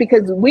 right?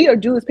 Because we are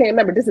dues paying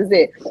member. This is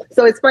it.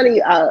 So it's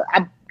funny.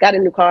 I got a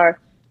new car,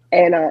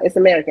 and it's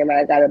American,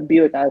 right? I got a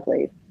Buick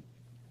Enclave.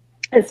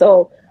 And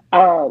so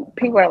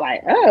people are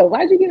like, oh,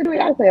 why'd you get a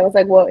Buick Enclave? I was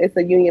like, well, it's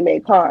a union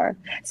made car.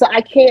 So I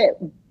can't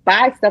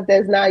buy stuff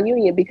that's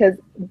non-union because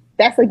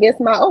that's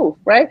against my oath,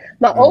 right?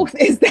 My oath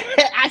is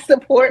that I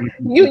support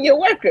union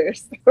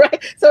workers,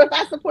 right? So if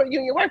I support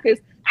union workers,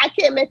 I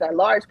can't make a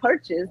large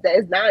purchase that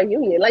is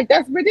non-union. Like,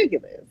 that's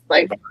ridiculous.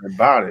 Like,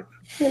 about it.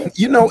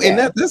 And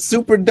that's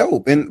super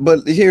dope.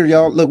 But here,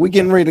 y'all, look, we're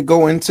getting ready to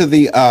go into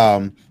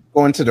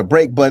the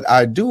break, but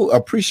I do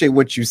appreciate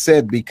what you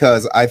said,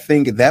 because I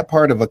think that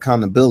part of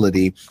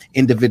accountability,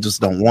 individuals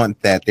don't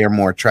want that. They're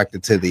more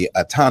attracted to the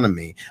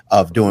autonomy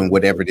of doing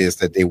whatever it is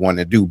that they want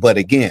to do. But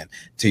again,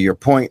 to your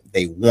point,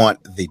 they want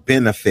the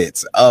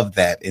benefits of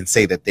that and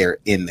say that they're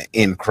in the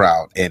in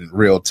crowd. And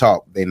real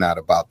talk, they're not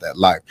about that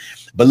life.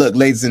 But look,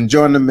 ladies and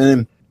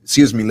gentlemen,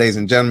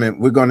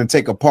 we're going to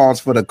take a pause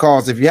for the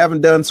cause. If you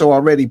haven't done so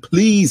already,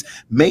 please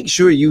make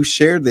sure you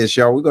share this,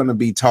 y'all. We're going to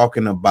be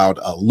talking about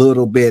a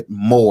little bit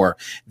more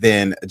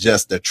than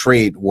just the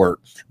trade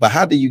work. But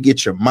how do you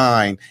get your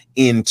mind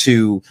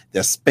into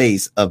the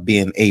space of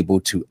being able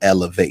to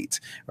elevate,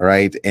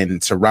 right?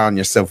 And surround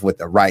yourself with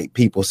the right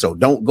people. So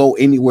don't go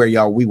anywhere,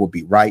 y'all. We will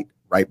be right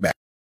back.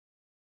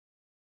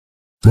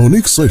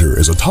 Monique Slater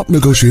is a top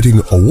negotiating,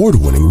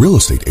 award-winning real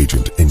estate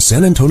agent in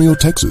San Antonio,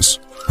 Texas.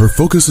 Her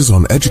focus is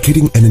on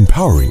educating and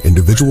empowering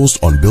individuals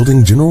on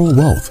building general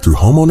wealth through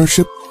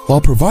homeownership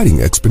while providing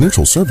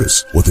exponential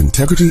service with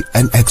integrity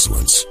and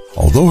excellence.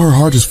 Although her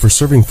heart is for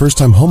serving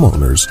first-time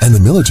homeowners and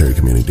the military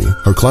community,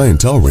 her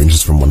clientele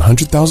ranges from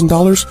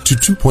 $100,000 to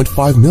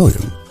 $2.5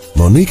 million.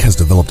 Monique has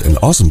developed an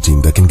awesome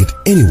team that can get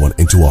anyone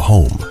into a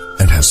home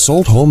and has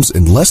sold homes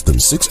in less than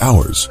 6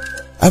 hours.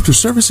 After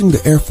servicing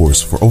the Air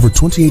Force for over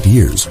 28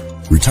 years,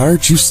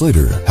 retired Chief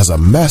Slater has a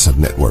massive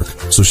network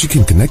so she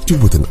can connect you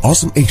with an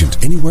awesome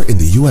agent anywhere in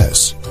the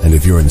U.S. And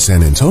if you're in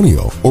San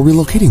Antonio or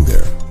relocating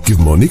there,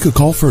 give Monique a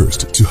call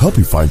first to help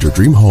you find your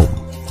dream home.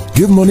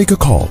 Give Monique a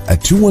call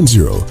at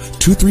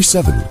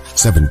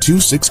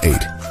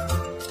 210-237-7268.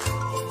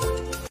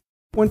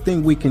 One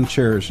thing we can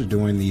cherish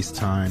during these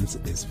times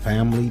is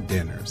family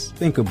dinners.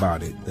 Think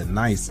about it, the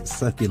nice,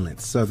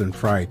 succulent southern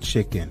fried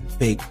chicken,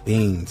 baked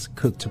beans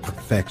cooked to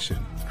perfection,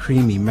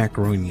 creamy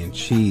macaroni and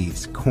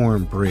cheese,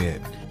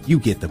 cornbread. You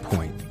get the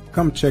point.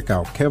 Come check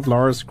out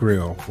Kevlar's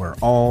Grill, where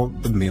all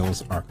the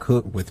meals are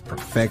cooked with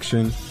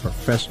perfection,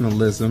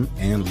 professionalism,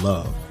 and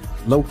love.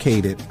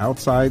 Located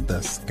outside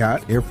the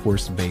Scott Air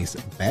Force Base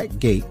back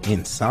gate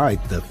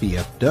inside the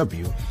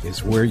VFW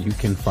is where you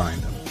can find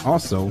them.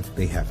 Also,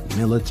 they have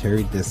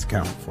military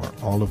discount for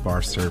all of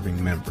our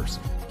serving members.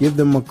 Give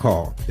them a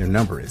call. Their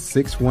number is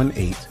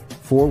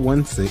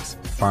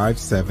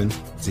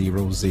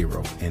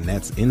 618-416-5700, and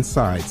that's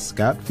inside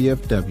Scott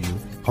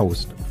VFW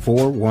Post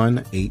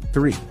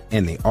 4183.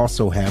 And they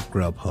also have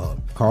Grubhub.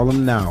 Call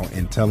them now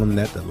and tell them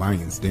that the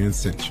Lion's Den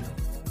sent you.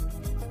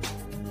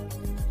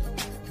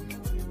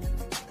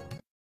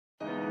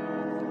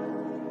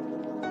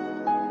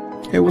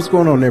 Hey, what's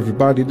going on,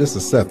 everybody? This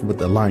is Seth with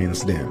the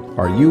Lion's Den.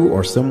 Are you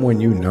or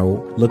someone you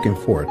know looking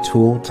for a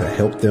tool to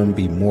help them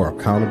be more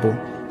accountable?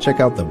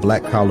 Check out the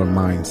Black Collar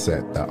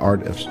Mindset, the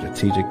Art of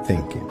Strategic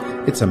Thinking.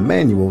 It's a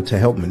manual to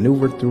help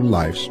maneuver through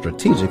life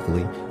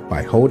strategically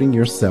by holding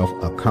yourself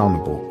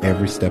accountable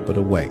every step of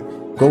the way.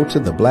 Go to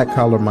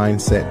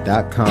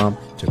theblackcollarmindset.com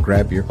to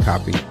grab your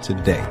copy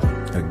today.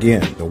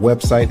 Again, the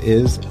website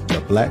is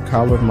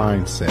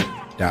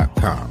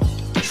theblackcollarmindset.com.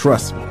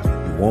 Trust me,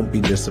 you won't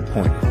be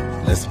disappointed.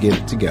 Let's get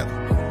it together.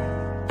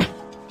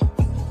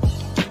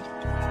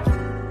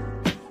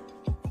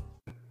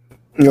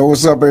 Yo,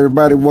 what's up,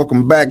 everybody?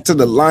 Welcome back to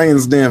the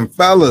Lion's Den.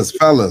 Fellas,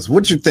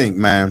 what you think,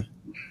 man?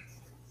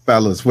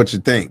 Fellas, what you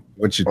think?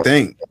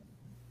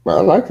 I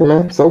like it,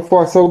 man. So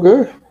far, so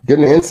good.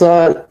 Getting the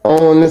inside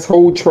on this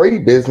whole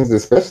trade business,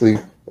 especially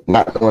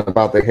not knowing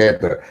about they had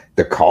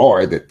the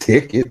card, the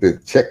ticket, the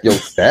check your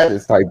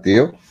status type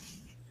deal.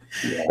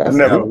 Yeah, I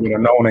never would have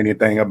known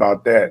anything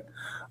about that.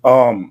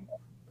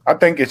 I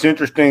think it's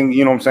interesting,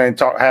 you know what I'm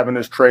saying, having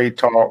this trade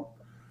talk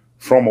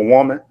from a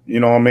woman, you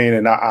know what I mean?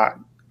 And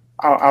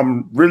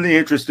I'm really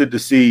interested to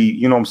see,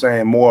 you know what I'm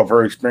saying, more of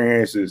her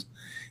experiences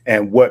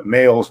and what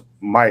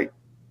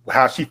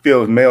how she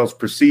feels males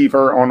perceive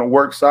her on the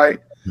work site,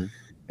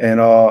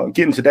 and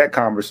get into that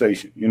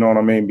conversation, you know what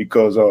I mean?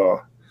 Because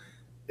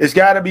it's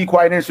got to be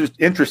quite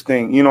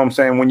interesting, you know what I'm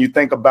saying, when you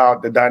think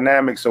about the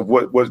dynamics of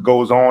what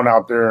goes on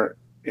out there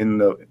in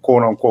the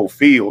quote unquote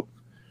field.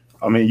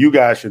 I mean, you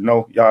guys should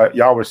know.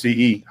 Y'all were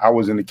CE. I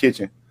was in the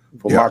kitchen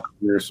for my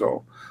career.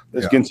 So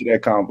let's get into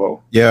that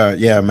combo.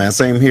 Yeah, man.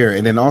 Same here.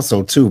 And then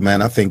also, too,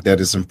 man, I think that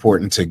it's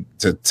important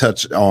to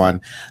touch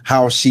on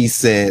how she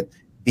said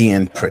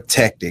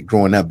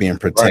growing up being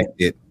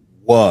protected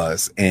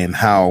was, and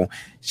how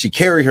she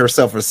carried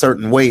herself a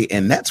certain way.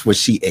 And that's what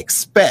she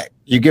expect.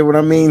 You get what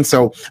I mean?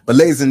 So, but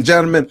ladies and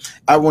gentlemen,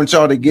 I want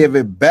y'all to give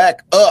it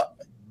back up.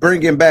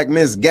 Bringing back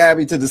Miss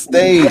Gabby to the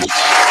stage.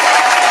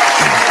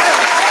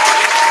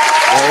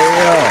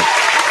 Yeah.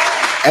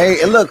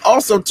 Hey, and look,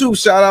 also too,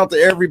 shout out to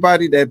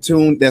everybody that's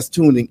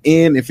tuning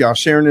in. If y'all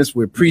sharing this,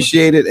 we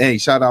appreciate it. Hey,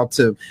 shout out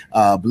to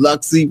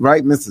Biloxi,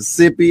 right,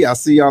 Mississippi. I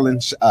see y'all in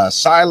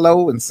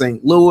Shiloh and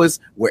St. Louis,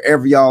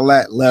 wherever y'all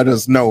at. Let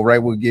us know, right?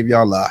 We'll give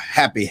y'all a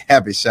happy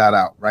shout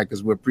out, right?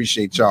 Because we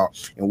appreciate y'all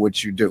and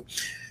what you do.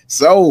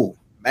 So,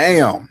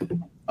 ma'am,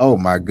 oh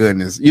my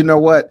goodness, you know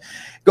what?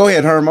 Go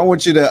ahead, Herm. I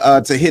want you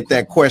to hit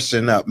that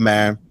question up,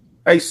 man.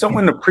 Hey, so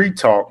in the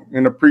pre-talk,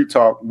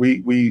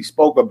 we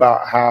spoke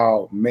about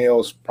how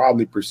males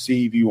probably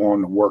perceive you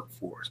on the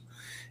workforce.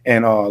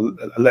 And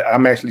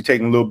I'm actually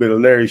taking a little bit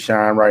of Larry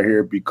shine right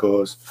here,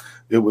 because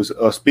it was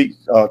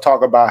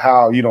talk about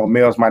how, you know,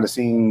 males might have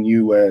seen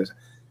you as,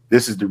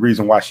 this is the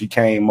reason why she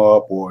came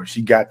up, or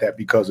she got that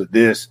because of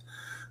this.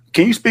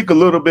 Can you speak a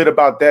little bit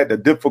about that, the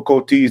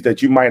difficulties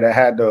that you might have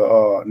had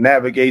to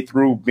navigate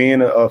through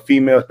being a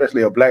female,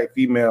 especially a Black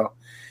female,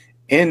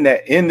 in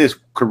this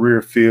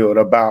career field,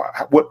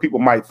 about what people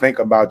might think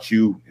about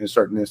you in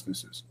certain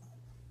instances?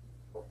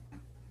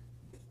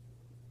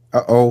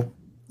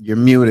 You're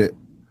muted.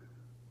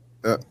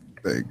 There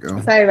you go.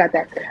 Sorry about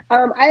that.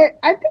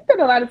 I think that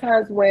a lot of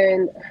times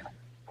when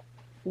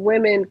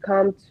women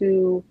come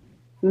to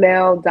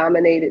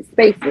male-dominated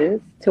spaces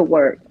to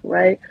work,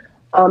 right,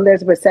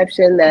 there's a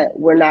perception that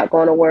we're not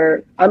going to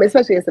work,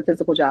 especially as a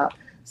physical job,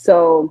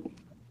 so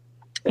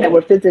that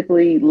we're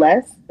physically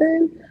less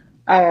than.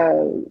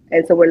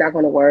 And so we're not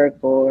going to work,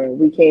 or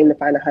we came to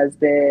find a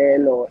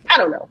husband, or I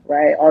don't know,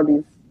 right? All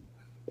these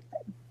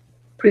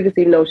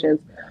preconceived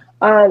notions.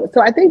 So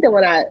I think that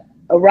when I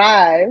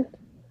arrived,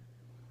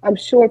 I'm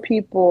sure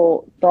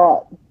people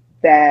thought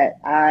that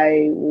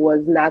I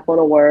was not going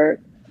to work.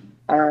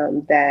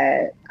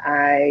 that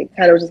I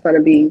kind of was just going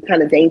to be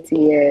kind of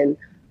dainty and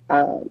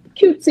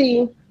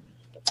cutesy,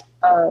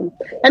 and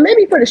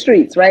maybe for the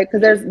streets, right?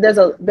 Because there's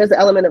an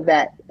element of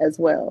that as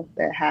well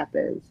that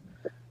happens,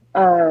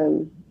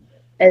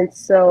 and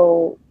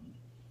so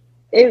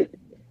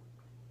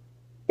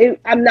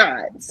I'm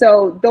not.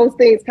 So those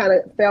things kind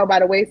of fell by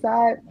the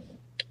wayside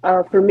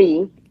for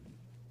me.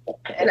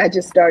 And I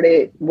just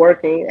started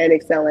working and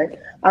excelling.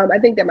 I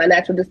think that my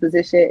natural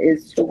disposition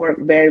is to work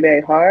very,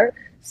 very hard.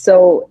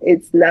 So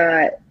it's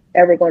not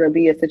ever going to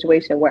be a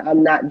situation where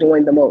I'm not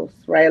doing the most,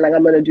 right? Like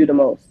I'm going to do the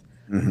most.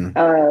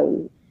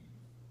 Mm-hmm.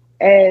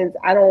 And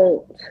I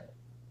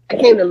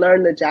came to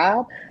learn the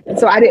job. And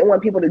so I didn't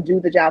want people to do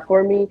the job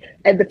for me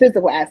and the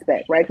physical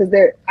aspect, right? Because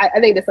I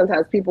think that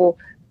sometimes people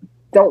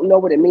don't know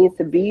what it means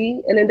to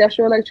be an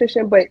industrial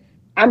electrician, but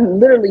I'm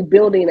literally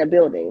building a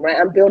building, right?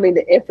 I'm building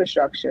the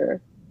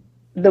infrastructure.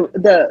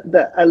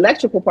 The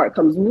electrical part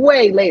comes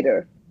way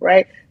later,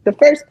 right? The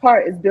first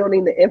part is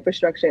building the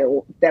infrastructure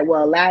that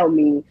will allow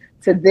me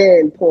to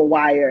then pull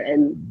wire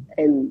and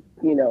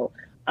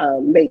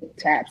make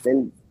taps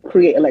and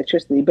create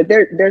electricity. But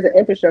there's an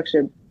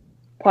infrastructure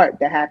part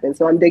that happens.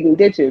 So I'm digging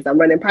ditches, I'm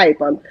running pipe,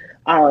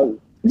 I'm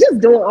just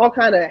doing all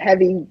kind of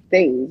heavy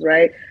things,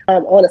 right?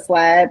 On a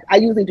slab. I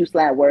usually do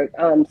slab work.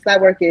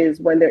 Slab work is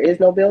when there is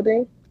no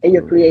building and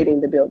you're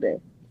creating the building,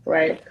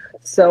 right?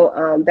 So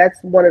that's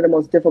one of the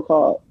most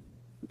difficult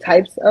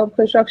types of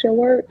construction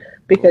work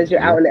because you're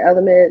out in the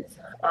elements.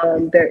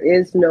 There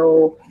is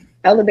no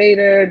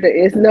elevator.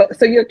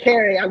 So I'm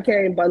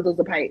carrying bundles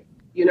of pipe.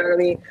 You know what I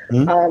mean?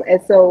 Mm-hmm. And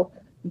so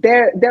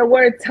there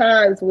were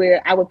times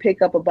where I would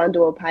pick up a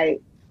bundle of pipe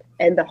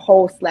and the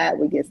whole slab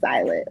would get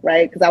silent,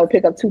 right? Because I would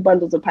pick up 2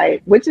 bundles of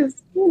pipe, which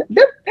is,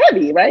 they're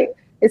heavy, right?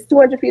 It's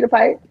 200 feet of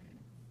pipe.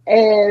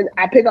 And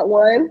I pick up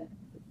one,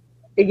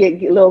 it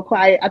get a little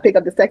quiet. I pick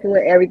up the second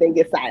one, everything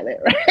gets silent,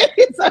 right?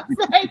 So it's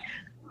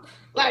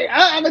like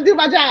I'm gonna do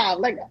my job.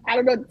 Like, I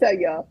don't know what to tell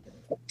y'all.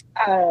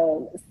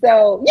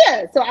 So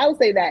I would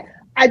say that.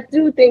 I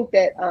do think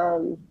that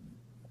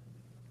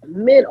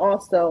men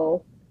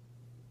also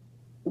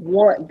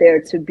want there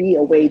to be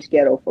a wage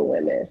ghetto for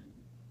women.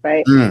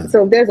 Right.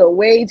 So if there's a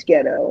wage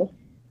ghetto,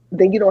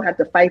 then you don't have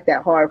to fight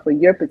that hard for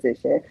your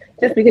position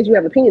just because you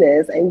have a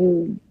penis and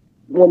you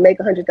will make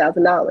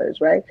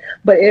 $100,000. Right.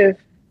 But if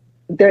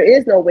there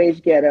is no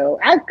wage ghetto,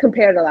 I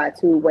compared a lot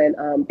to when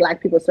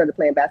Black people started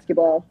playing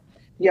basketball.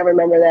 You ever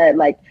remember that?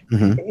 Like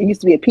It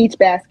used to be a peach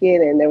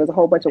basket and there was a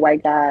whole bunch of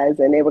white guys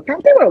and they were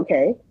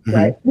okay.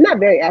 Right. Not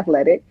very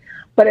athletic.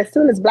 But as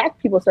soon as Black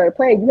people started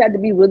playing, you had to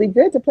be really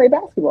good to play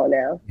basketball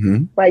now,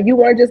 right? You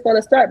weren't just going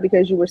to start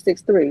because you were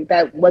 6'3".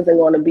 That wasn't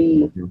going to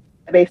be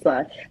a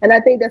baseline. And I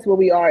think that's where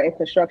we are in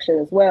construction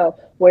as well,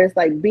 where it's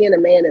like being a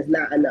man is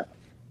not enough,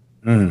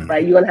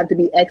 right? You're going to have to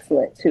be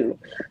excellent too.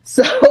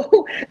 So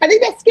I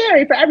think that's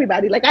scary for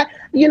everybody. Like, I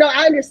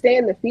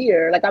understand the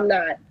fear. Like,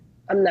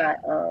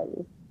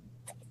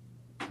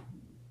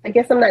 I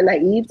guess I'm not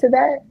naive to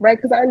that, right?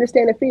 Because I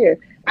understand the fear.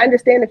 I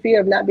understand the fear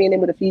of not being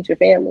able to feed your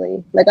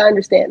family. Like, I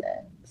understand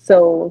that.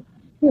 So,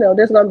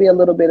 there's going to be a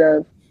little bit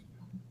of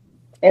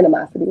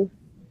animosity,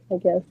 I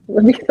guess.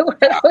 Let me get the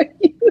word out.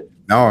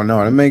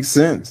 No, that makes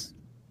sense.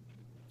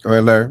 Go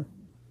ahead, Larry.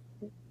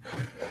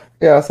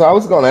 Yeah, so I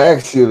was going to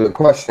ask you the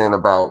question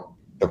about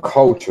the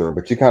culture,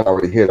 but you kind of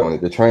already hit on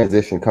it. The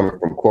transition coming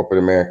from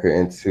corporate America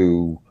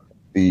into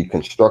the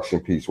construction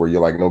piece where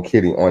you're like, no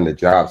kidding, on the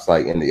job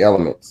site in the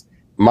elements.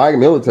 My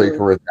military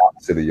career is the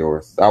opposite of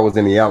yours. I was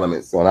in the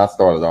elements when I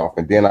started off,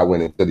 and then I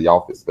went into the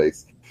office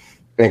space.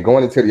 And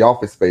going into the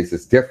office space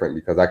is different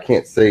because I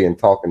can't say and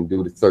talk and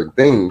do certain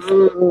things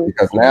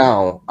because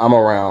now I'm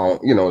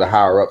around, the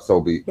higher up.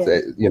 So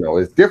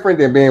it's different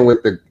than being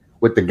with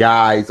the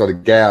guys or the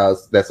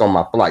gals that's on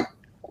my flight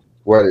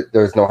where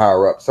there's no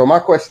higher up. So my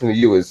question to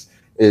you is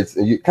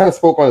you kind of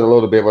spoke on it a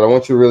little bit, but I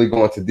want you to really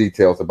go into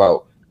details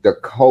about the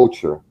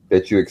culture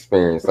that you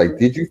experienced. Like,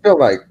 did you feel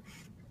like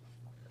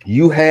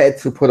you had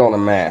to put on a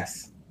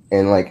mask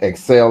and like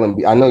excel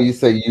I know you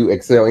say you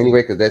excel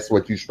anyway because that's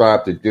what you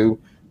strive to do,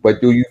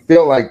 but do you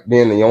feel like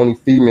being the only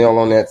female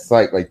on that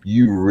site, like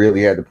you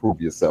really had to prove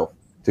yourself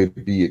to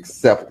be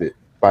accepted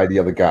by the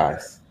other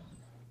guys?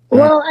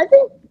 Well, I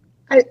think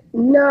how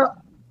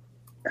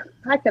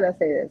can I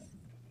say this?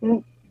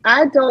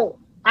 I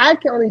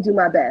can only do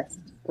my best,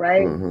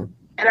 right?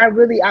 And I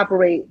really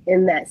operate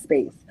in that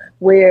space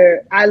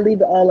where I leave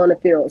it all on the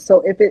field.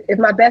 So if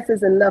my best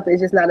isn't enough,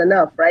 it's just not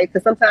enough, right?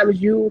 Because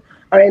sometimes you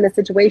are in a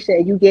situation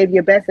and you gave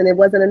your best and it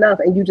wasn't enough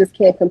and you just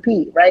can't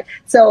compete, right?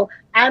 So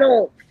I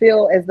don't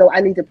feel as though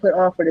I need to put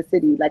on for the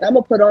city. Like, I'm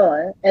gonna put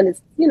on, and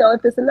it's,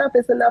 if it's enough,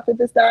 it's enough.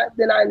 If it's not,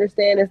 then I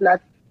understand it's not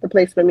the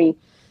place for me.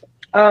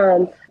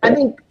 I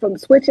think from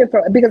switching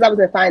because I was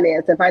in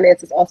finance and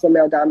finance is also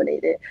male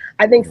dominated.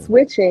 I think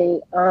switching,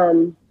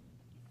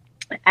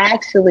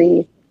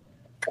 actually,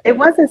 it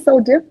wasn't so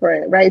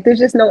different, right? There's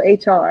just no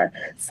HR.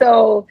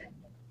 So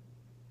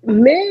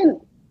men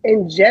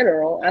in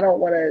general, I don't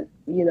want to,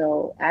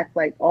 act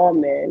like all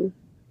men,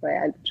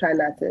 right? I try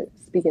not to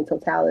speak in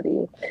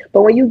totality.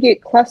 But when you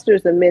get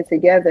clusters of men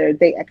together,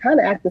 they kind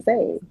of act the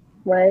same,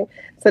 right?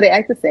 So they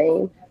act the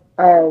same.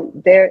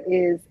 There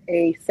is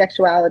a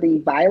sexuality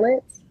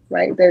violence,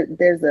 right?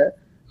 There's a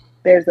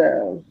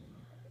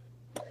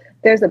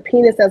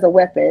penis as a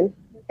weapon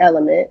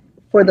element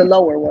for the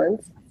lower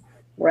ones,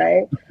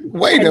 right?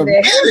 Wait a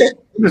minute.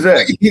 What is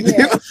that?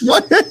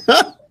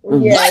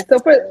 Yeah. So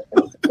for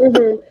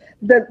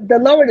the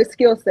lower the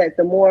skill set,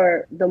 the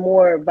more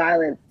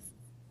violence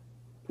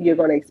you're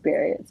going to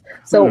experience.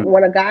 So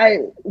when a guy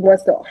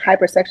wants to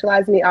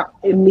hypersexualize me, I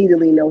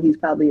immediately know he's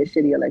probably a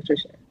shitty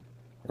electrician.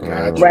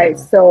 Gotcha. Right.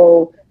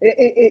 So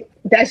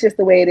that's just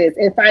the way it is.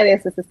 In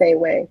finance, it's the same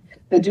way.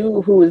 The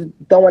dude who is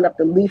throwing up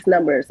the least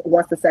numbers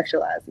wants to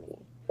sexualize me,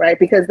 right?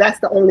 Because that's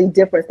the only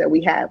difference that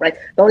we have, right?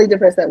 The only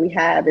difference that we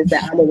have is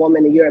that I'm a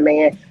woman and you're a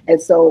man.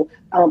 And so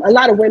a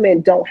lot of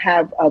women don't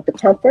have the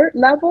comfort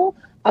level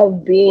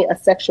of being a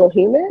sexual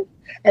human.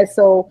 And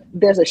so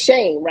there's a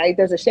shame, right?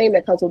 There's a shame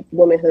that comes with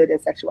womanhood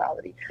and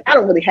sexuality. I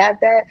don't really have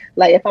that.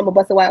 Like, if I'm a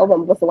busted wide open,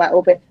 I'm a busted wide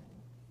open.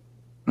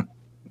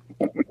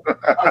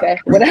 Okay,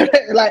 whatever,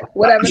 like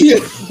whatever.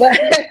 But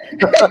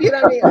you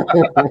know what I mean?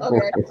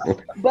 Okay,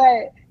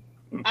 but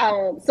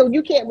so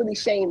you can't really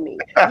shame me.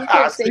 You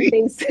can't say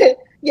things.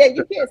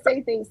 You can't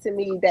say things to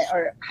me that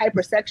are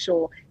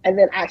hypersexual, and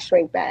then I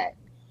shrink back,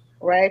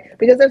 right?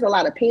 Because there's a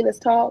lot of penis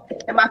talk,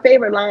 and my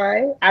favorite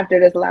line after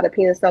there's a lot of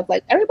penis talk,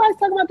 like, everybody's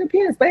talking about their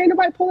penis, but ain't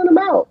nobody pulling them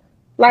out.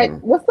 Like,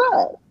 what's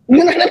up?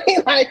 You know what I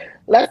mean? Like,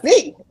 let's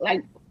see.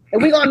 Like,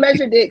 if we're gonna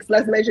measure dicks,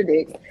 let's measure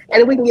dicks,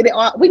 and we can get it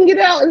all. We can get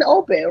it out in the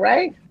open,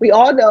 right? We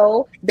all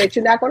know that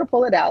you're not gonna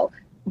pull it out,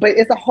 but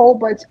it's a whole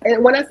bunch.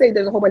 And when I say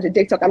there's a whole bunch of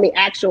dick talk, I mean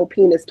actual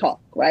penis talk,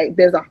 right?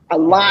 There's a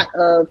lot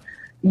of,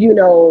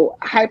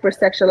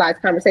 hypersexualized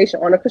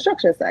conversation on a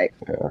construction site,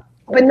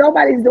 but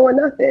nobody's doing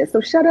nothing. So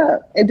shut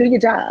up and do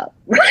your job,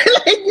 right?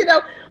 Like,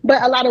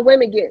 but a lot of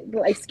women get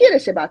like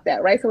skittish about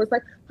that, right? So it's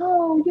like,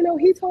 oh,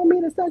 he told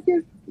me to suck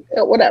his,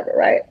 whatever,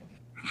 right?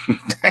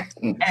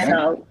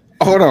 And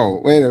hold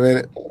on, wait a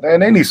minute. Man,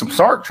 they need some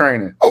SARC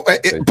training. Oh,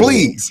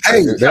 please.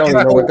 Hey, they don't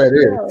even know what that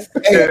is.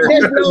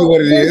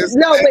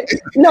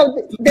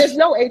 There's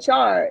no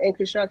HR in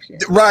construction.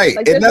 Right.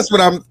 Like, and that's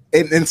what I'm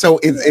so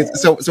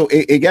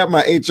it got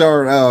my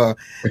HR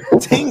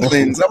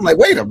tinglings. I'm like,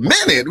 wait a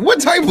minute, what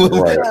type of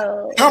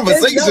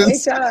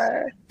conversations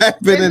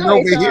happening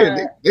over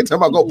here? They talking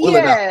about go pull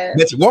it out.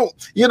 Bet you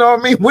won't. You know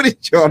what I mean? What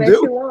did y'all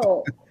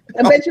do?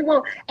 I bet you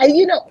won't. And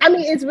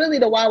it's really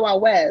the Wild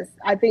Wild West.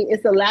 I think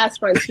it's the last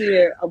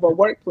frontier of a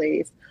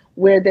workplace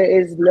where there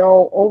is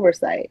no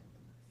oversight,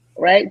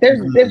 right?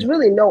 There's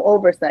really no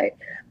oversight.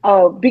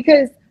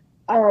 Because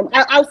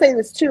I'll say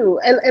this too,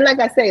 and like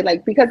I say,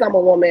 like, because I'm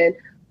a woman,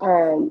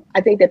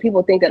 I think that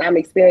people think that I'm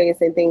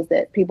experiencing things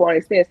that people aren't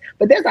experiencing.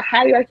 But there's a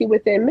hierarchy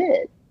within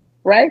men,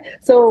 right?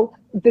 So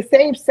the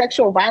same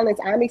sexual violence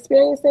I'm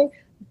experiencing,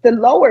 the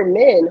lower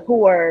men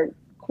who are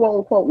quote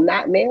unquote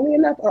not manly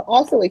enough are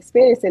also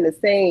experiencing the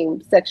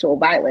same sexual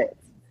violence.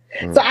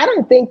 So I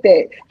think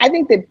that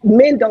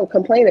men don't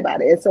complain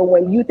about it. And so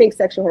when you think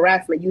sexual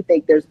harassment, you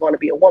think there's going to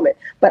be a woman.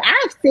 But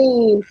I've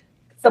seen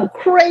some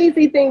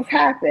crazy things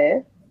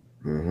happen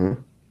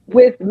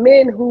with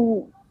men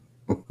who,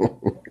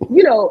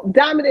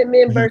 dominant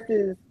men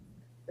versus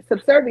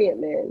subservient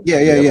men.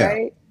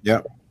 Right?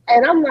 Yeah.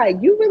 And I'm like,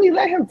 you really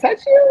let him touch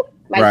you?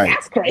 Like, right.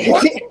 That's crazy.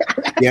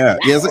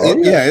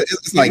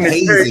 It's like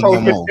hazing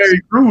almost.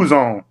 Terry Crews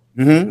on.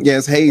 Yeah,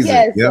 it's hazing.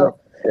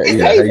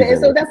 It's hazing. And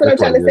so that's what I'm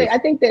trying to say. I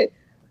think that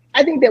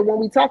when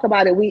we talk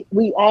about it,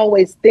 we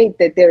always think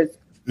that there's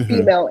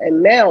female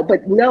and male,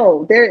 but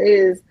no,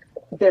 there's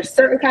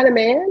certain kind of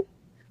man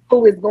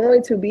who is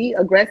going to be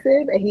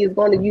aggressive and he is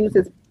going to use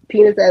his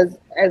penis as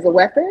a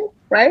weapon,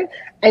 right?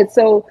 And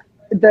so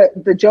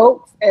the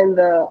jokes and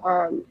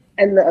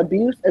the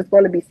abuse is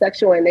going to be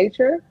sexual in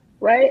nature.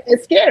 Right?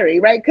 It's scary,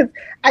 right? Because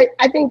I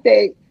think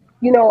that,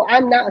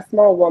 I'm not a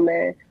small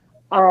woman,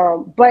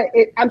 but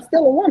I'm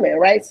still a woman,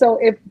 right? So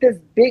if this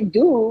big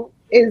dude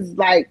is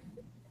like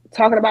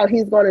talking about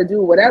he's going to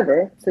do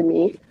whatever to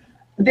me,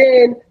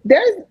 then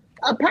there's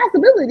a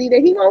possibility that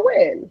he's going to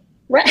win,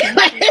 right?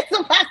 Like, it's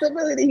a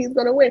possibility he's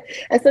going to win.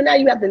 And so now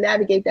you have to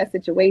navigate that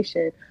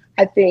situation,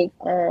 I think,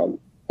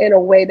 in a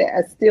way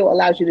that still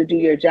allows you to do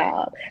your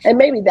job. And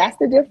maybe that's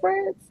the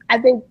difference, I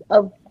think,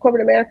 of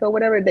corporate America or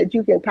whatever, that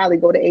you can probably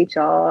go to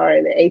HR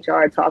and the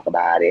HR talk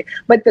about it.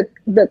 But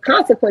the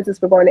consequences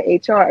for going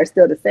to HR are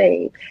still the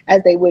same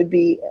as they would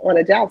be on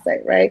a job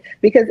site, right?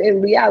 Because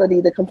in reality,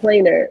 the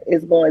complainer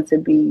is going to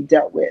be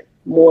dealt with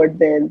more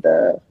than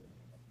the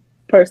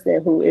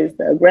person who is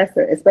the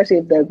aggressor, especially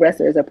if the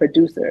aggressor is a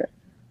producer.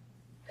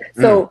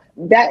 So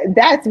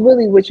that's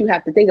really what you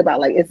have to think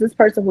about. Like, is this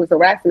person who's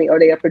harassing me, are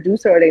they a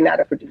producer or are they not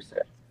a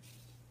producer?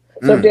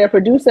 So if they're a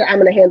producer, I'm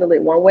going to handle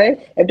it one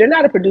way. If they're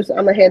not a producer,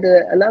 I'm going to handle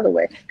it another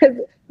way. Because,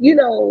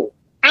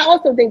 I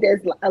also think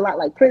there's a lot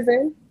like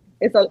prison.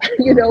 It's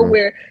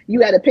where you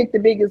got to pick the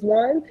biggest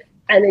one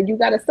and then you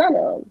got to son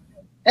them.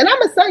 And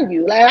I'm a son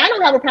you. Like, I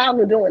don't have a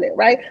problem doing it,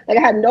 right? Like,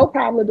 I had no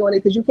problem doing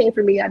it because you came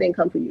for me, I didn't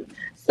come for you.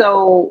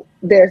 So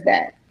there's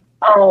that.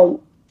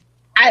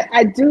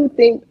 I do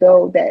think,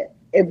 though, that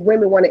if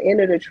women want to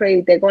enter the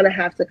trade, they're going to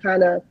have to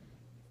kind of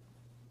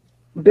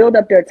build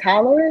up their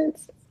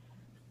tolerance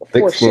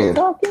for shit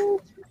talking.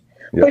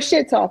 Yep. For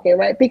shit talking,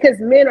 right? Because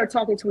men are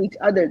talking to each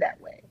other that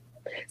way.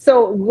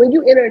 So when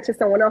you enter into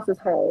someone else's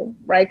home,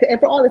 right? And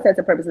for all intents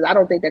and purposes, I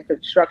don't think that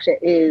construction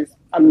is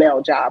a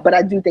male job, but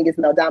I do think it's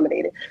male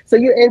dominated. So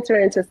you enter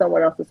into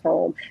someone else's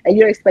home and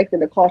you're expecting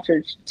the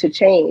culture to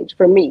change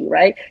for me,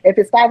 right? If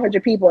it's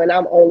 500 people and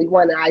I'm only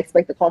one and I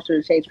expect the culture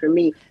to change for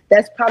me,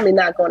 that's probably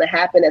not going to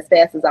happen as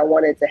fast as I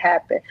want it to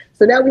happen.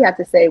 So now we have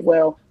to say,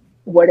 well,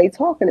 were they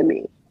talking to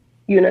me?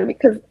 You know what I mean?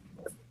 Because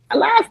a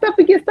lot of stuff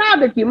gets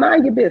solved if you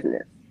mind your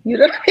business. You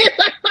know what I mean?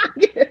 Like, mind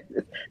your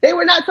business. They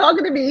were not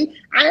talking to me.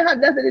 I didn't have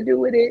nothing to do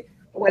with it,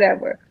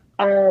 whatever.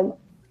 And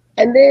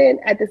then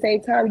at the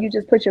same time, you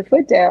just put your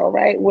foot down,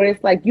 right? Where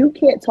it's like, you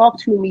can't talk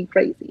to me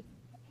crazy.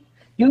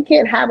 You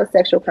can't have a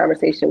sexual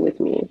conversation with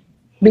me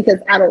because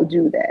I don't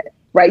do that,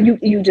 right?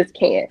 You just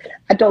can't.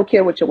 I don't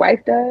care what your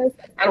wife does.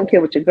 I don't care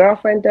what your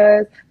girlfriend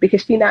does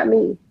because she's not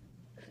me.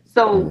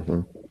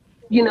 So,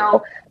 you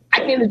know, I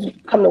can't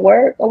just come to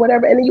work or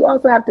whatever. And then you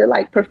also have to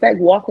like perfect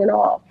walking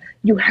off.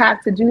 You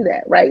have to do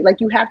that, right?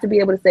 Like you have to be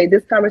able to say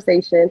this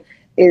conversation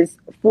is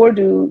for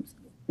dudes.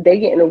 They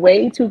getting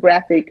way too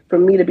graphic for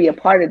me to be a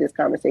part of this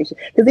conversation.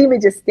 Because even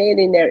just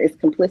standing there is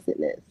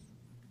complicitness,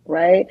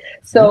 right?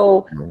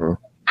 So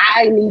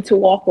I need to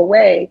walk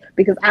away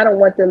because I don't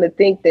want them to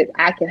think that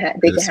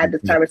they can have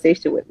this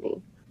conversation with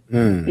me.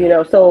 You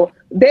know, so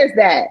there's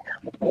that.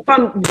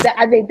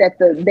 I think that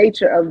the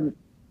nature of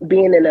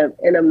being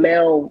in a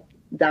male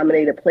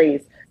dominated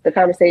place, the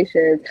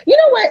conversations, you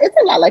know what, it's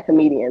a lot like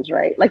comedians,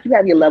 right? Like you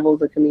have your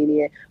levels of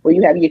comedian where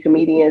you have your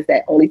comedians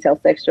that only tell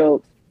sex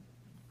jokes.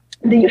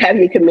 Then you have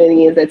your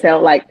comedians that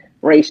tell like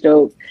race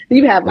jokes. Then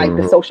you have like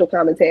the social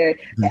commentary.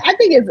 I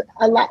think it's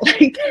a lot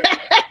like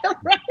that,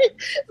 right?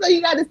 So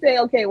you got to say,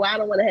 okay, well, I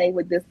don't want to hang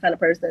with this kind of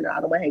person, or I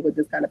don't want to hang with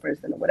this kind of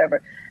person, or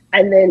whatever.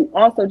 And then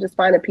also just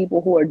finding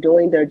people who are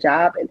doing their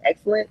job in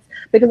excellence,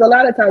 because a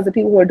lot of times the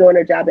people who are doing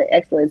their job in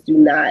excellence do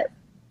not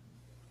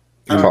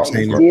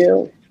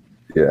deal.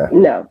 Yeah.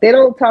 No, they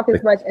don't talk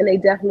as much, and they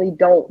definitely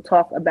don't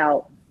talk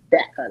about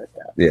that kind of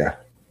stuff. Yeah,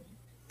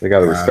 they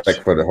got a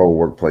respect for the whole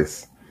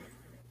workplace.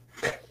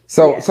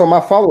 So my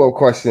follow-up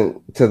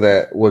question to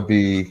that would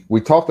be,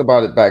 we talked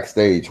about it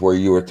backstage where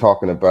you were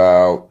talking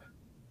about,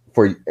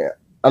 I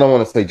don't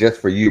want to say just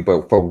for you,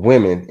 but for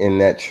women in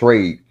that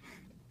trade,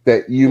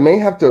 that you may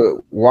have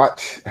to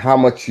watch how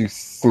much you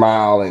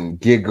smile and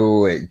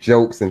giggle at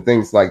jokes and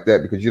things like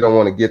that, because you don't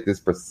want to get this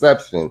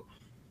perception.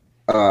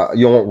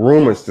 You don't want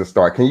rumors to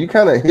start. Can you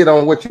kind of hit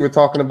on what you were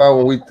talking about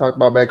when we talked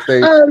about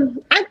backstage?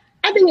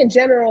 I think in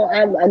general,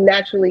 I'm a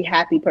naturally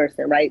happy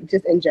person, right?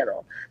 Just in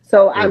general.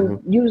 So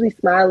I'm usually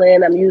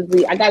smiling.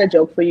 I got a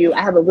joke for you.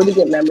 I have a really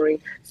good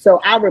memory.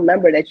 So I'll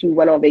remember that you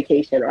went on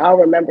vacation, or I'll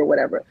remember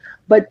whatever.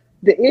 But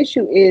the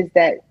issue is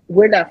that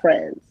we're not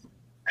friends.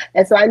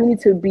 And so I need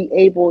to be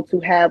able to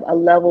have a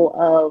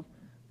level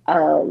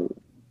of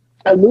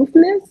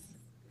aloofness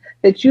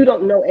that you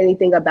don't know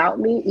anything about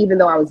me, even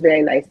though I was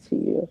very nice to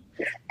you.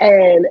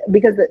 And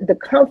because the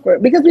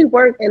comfort, because we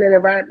work in an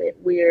environment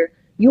where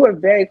you are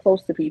very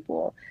close to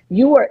people.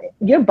 Your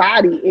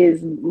body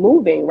is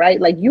moving,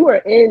 right? Like you are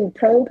in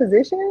prone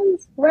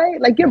positions,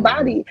 right? Like your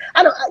body,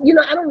 I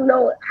don't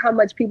know how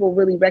much people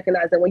really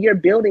recognize that when you're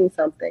building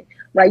something,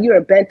 right? You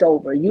are bent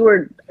over, you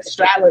are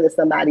straddling to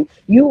somebody,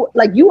 you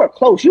are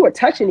close, you are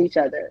touching each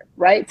other,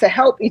 right? To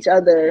help each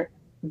other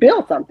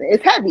build something.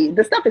 It's heavy.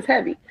 The stuff is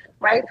heavy,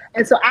 right?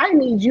 And so I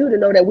need you to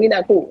know that we're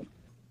not cool.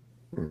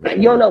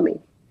 You don't know me.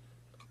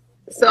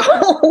 So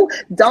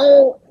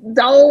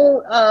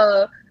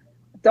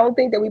don't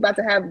think that we're about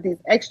to have these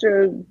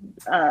extra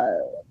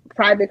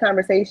private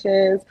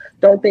conversations.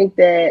 Don't think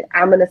that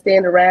I'm going to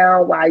stand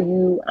around while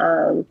you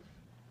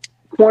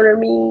corner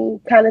me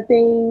kind of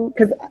thing.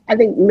 Because I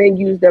think men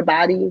use their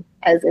body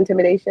as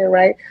intimidation,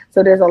 right?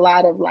 So there's a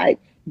lot of like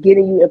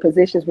getting you in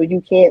positions where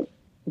you can't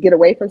get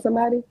away from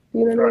somebody.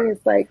 You know what I mean?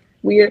 It's like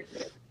weird.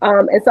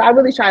 And so I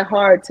really try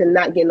hard to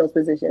not get in those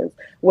positions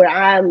where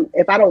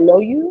if I don't know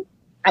you,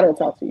 I don't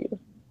talk to you.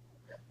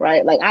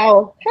 Right? Like hey,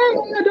 how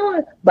you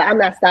doing? But I'm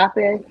not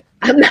stopping.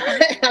 I'm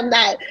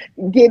not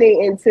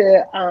getting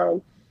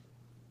into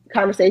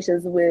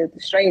conversations with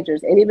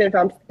strangers. And even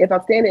if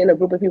I'm standing in a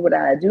group of people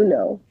that I do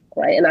know,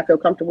 right, and I feel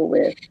comfortable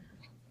with,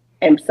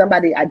 and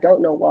somebody I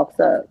don't know walks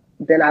up,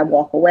 then I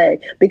walk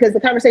away, because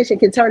the conversation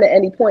can turn at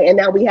any point. And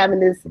now we having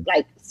this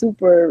like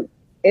super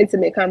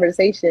intimate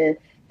conversation,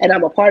 and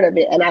I'm a part of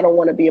it, and I don't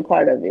want to be a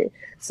part of it.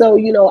 So,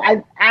 you know,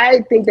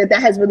 I think that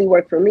has really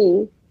worked for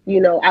me. You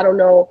know, I don't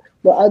know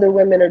what other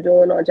women are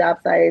doing on job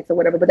sites or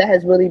whatever, but that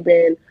has really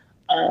been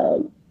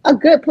a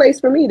good place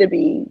for me to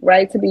be,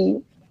 right? To be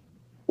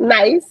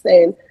nice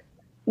and,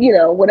 you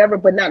know, whatever,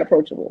 but not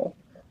approachable.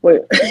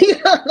 Don't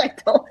think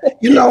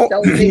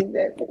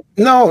that.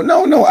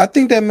 No. I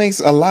think that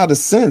makes a lot of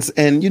sense.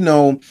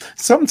 And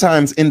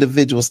sometimes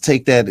individuals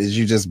take that as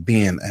you just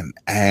being an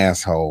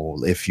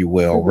asshole, if you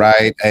will,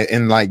 right?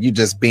 And like you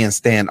just being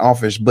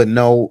standoffish. But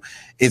no,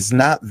 it's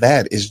not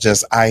that. It's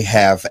just I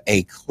have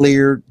a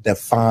clear,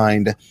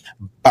 defined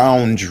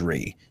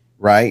boundary,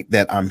 right?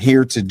 That I'm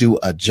here to do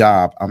a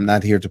job. I'm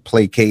not here to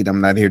placate.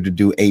 I'm not here to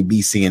do A,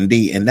 B, C, and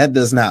D. And that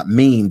does not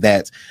mean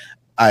that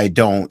I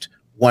don't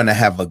want to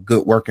have a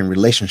good working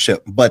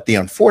relationship. But the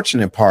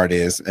unfortunate part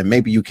is, and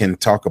maybe you can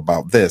talk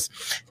about this,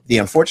 the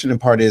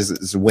unfortunate part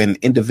is when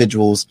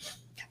individuals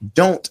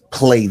don't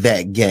play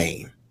that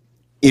game,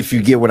 if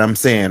you get what I'm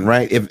saying,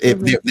 right? If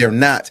they're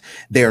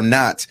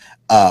not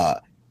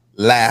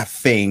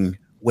laughing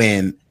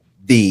when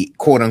the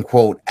quote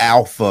unquote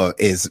alpha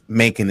is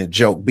making a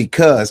joke,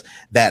 because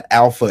that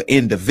alpha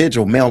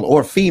individual, male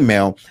or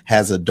female,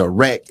 has a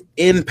direct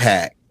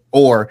impact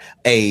or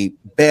a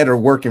better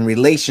working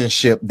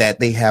relationship,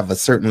 that they have a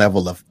certain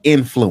level of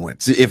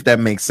influence, if that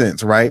makes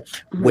sense, right?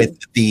 With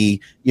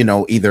the,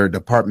 either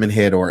department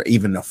head or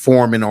even the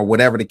foreman or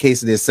whatever the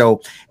case it is.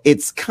 So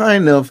it's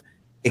kind of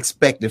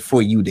expected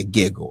for you to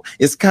giggle.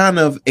 It's kind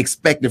of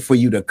expected for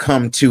you to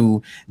come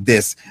to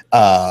this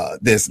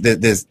potluck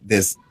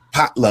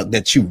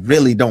that you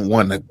really don't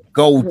want to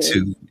go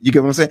to. You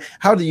get what I'm saying?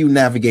 How do you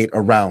navigate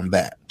around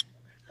that?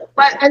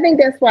 But I think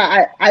that's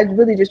why I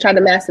really just try to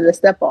master the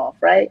step off,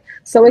 right?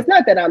 So it's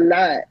not that I'm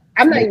not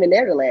even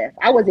there to laugh.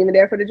 I wasn't even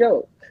there for the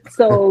joke.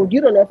 So you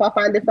don't know if I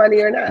find it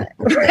funny or not,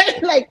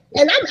 right? Like,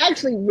 and I'm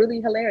actually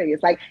really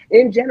hilarious. Like,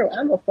 in general,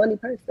 I'm a funny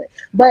person.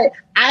 But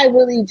I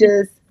really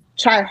just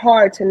try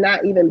hard to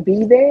not even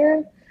be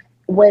there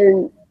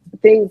when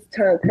things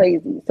turn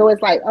crazy. So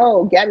it's like,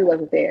 oh, Gabby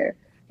wasn't there.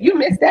 You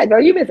missed that,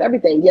 girl. You missed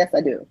everything. Yes,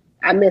 I do.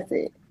 I miss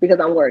it because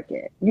I'm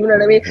working. You know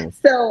what I mean?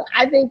 So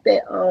I think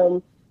that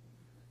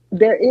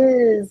there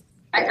is,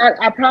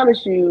 I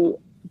promise you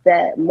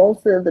that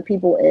most of the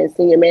people in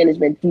senior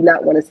management do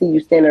not want to see you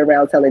standing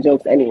around telling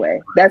jokes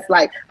anyway. That's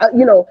like,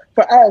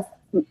 for us,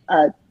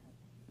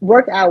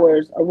 work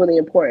hours are really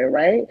important,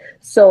 right?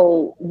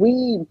 So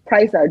we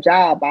price our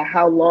job by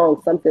how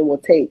long something will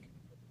take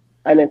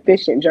an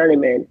efficient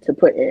journeyman to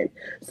put in.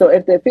 So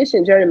if the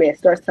efficient journeyman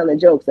starts telling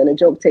jokes and the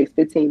joke takes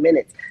 15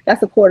 minutes,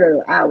 that's a quarter of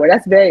an hour.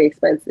 That's very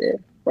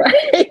expensive,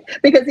 right?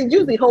 Because he's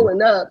usually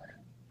holding up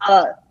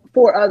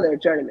 4 other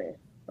journeymen,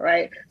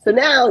 right? So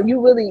now you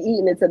really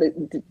eating into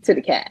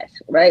the cash,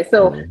 right?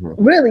 So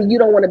really, you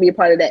don't want to be a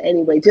part of that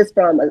anyway, just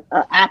from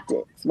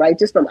optics, right?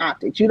 Just from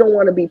optics. You don't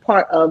want to be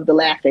part of the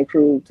laughing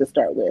crew to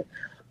start with.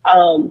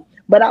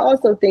 But I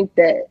also think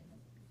that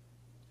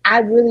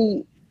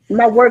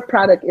my work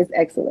product is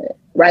excellent,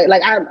 right?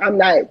 Like I'm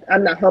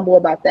not humble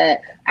about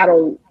that. I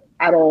don't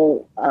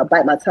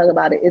bite my tongue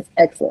about it. It's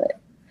excellent.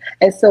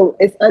 And so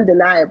it's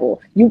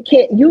undeniable. You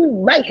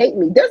might hate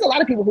me. There's a lot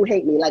of people who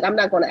hate me. Like, I'm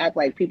not going to act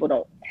like people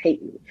don't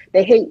hate me.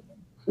 They hate,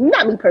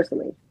 not me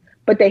personally,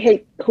 but they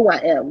hate who I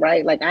am,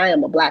 right? Like, I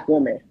am a Black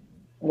woman.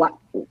 But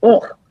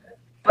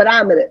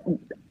I'm an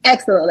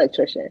excellent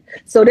electrician.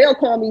 So they'll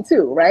call me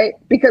too, right?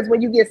 Because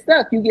when you get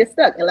stuck, you get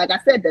stuck. And like I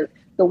said,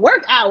 the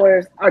work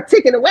hours are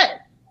ticking away.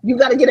 You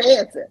got to get an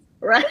answer,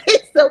 right?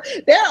 So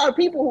there are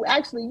people who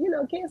actually,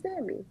 can't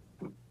stand me.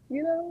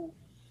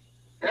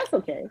 That's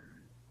okay.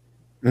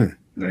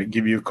 They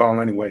give you a call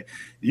anyway.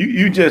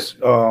 You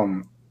just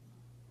opened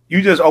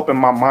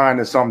my mind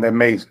to something that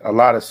makes a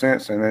lot of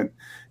sense, and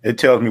it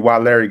tells me why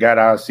Larry got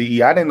out of CE.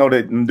 I didn't know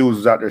that them dudes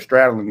was out there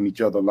straddling each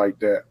other like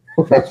that.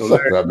 So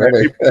Larry,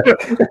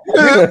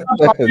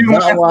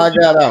 not why I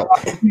got out.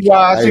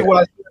 I see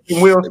why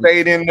Will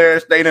stayed in there,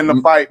 stayed in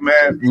the fight,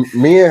 man.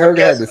 Me and her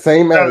had the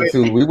same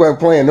attitude. We weren't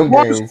playing them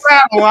games.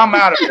 I'm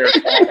out of there.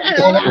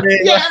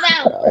 Yeah,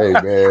 I'm out. Hey,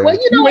 man. Well,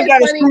 You ain't got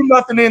to screw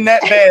nothing in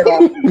that bad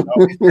on you.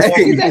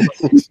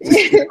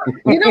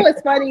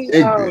 It's funny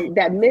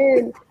that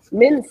men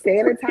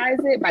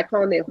sanitize it by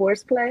calling it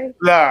horseplay.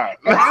 Nah.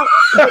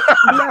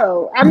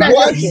 No, I'm not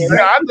joking.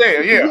 Yeah, I'm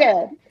there,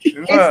 yeah.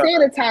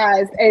 It's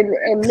sanitized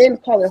and men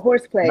call it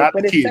horseplay,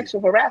 but it's sexual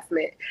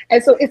harassment.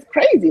 And so it's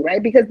crazy,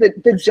 right? Because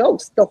the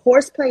jokes, the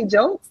horseplay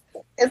jokes,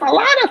 it's a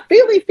lot of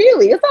feely.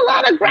 It's a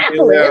lot of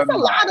grappling. Yeah.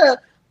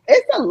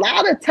 It's a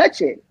lot of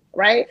touching,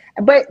 right?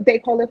 But they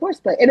call it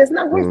horseplay. And it's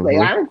not horseplay.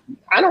 I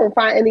don't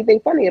find anything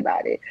funny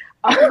about it.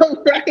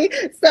 Right?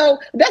 So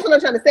that's what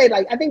I'm trying to say.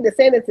 Like, I think the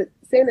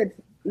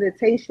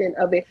sanitation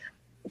of it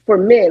for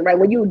men, right?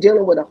 When you're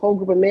dealing with a whole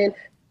group of men,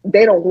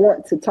 they don't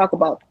want to talk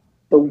about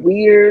the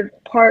weird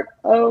part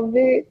of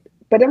it.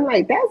 But I'm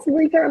like, that's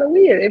really kind of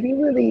weird if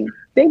you really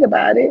think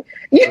about it.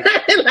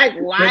 Like,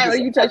 why are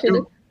you touching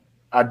it?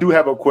 I do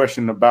have a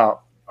question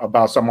about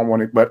someone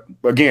wanting, but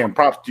again,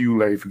 props to you,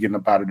 Larry, for getting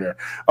up out of there.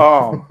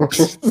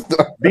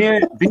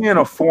 Being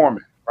a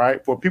foreman,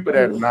 right? For people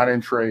that are not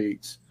in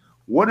trades,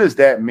 what does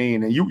that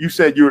mean? And you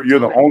said you're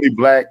the only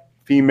Black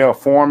female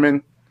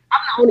foreman. I'm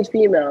the only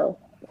female.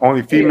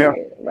 Only female.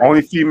 Right.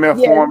 Only female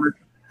foreman.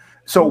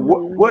 So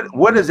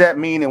what does that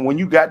mean? And when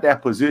you got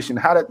that position,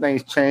 how did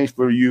things change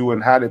for you?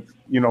 And how did,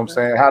 you know what I'm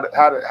saying?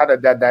 How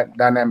did that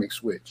dynamic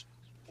switch?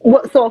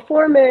 Well, so a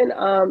foreman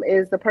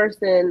is the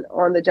person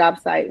on the job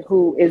site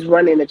who is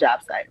running the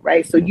job site,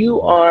 right? So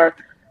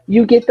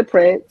you get the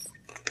prints,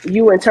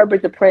 you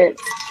interpret the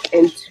prints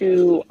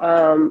into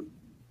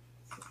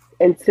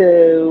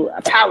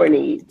power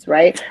needs,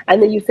 right?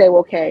 And then you say,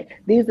 well, okay,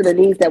 these are the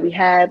needs that we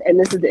have, and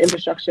this is the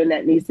infrastructure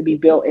that needs to be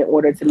built in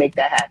order to make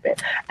that happen.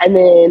 And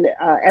then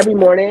every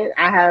morning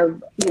I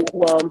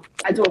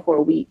do it for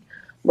a week,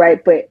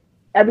 right? But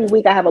every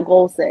week I have a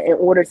goal set in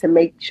order to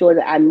make sure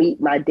that I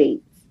meet my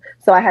dates.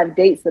 So I have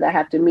dates that I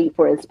have to meet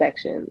for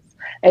inspections.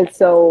 And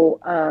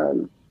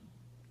so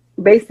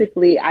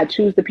basically I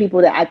choose the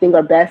people that I think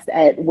are best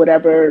at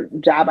whatever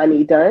job I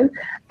need done.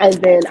 And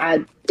then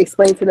I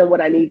explain to them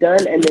what I need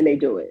done, and then they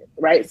do it,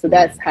 right? So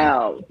that's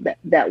how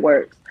that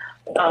works.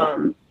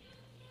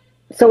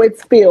 So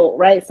it's field,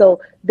 right? So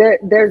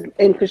there's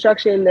in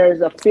construction, there's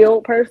a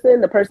field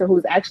person, the person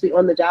who's actually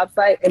on the job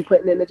site and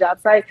putting in the job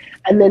site,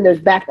 and then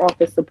there's back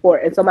office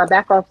support. And so my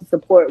back office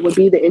support would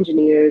be the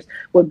engineers,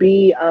 would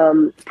be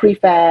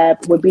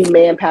prefab, would be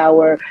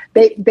manpower.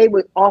 They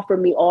would offer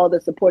me all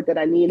the support that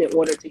I need in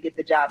order to get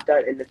the job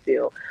done in the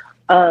field.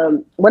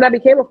 When I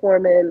became a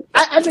foreman,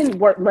 I've been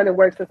running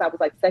work since I was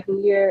like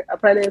second year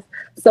apprentice.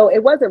 So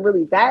it wasn't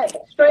really that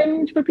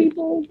strange for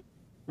people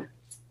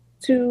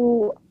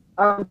to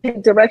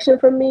take direction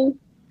from me.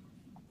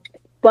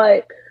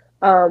 But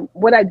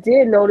what I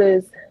did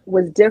notice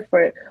was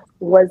different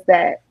was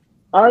that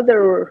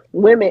other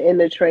women in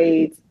the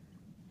trades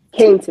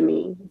came to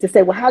me to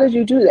say, well, how did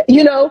you do that?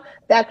 You know,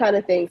 that kind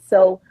of thing.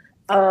 So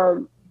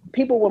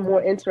people were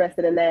more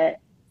interested in that.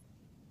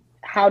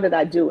 How did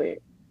I do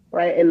it?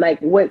 Right. And like,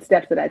 what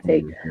steps did I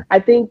take? I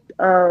think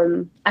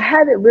I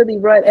haven't really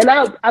run, and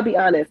I'll be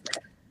honest,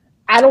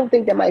 I don't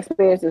think that my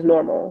experience is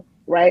normal.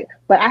 Right.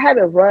 But I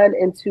haven't run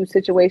into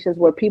situations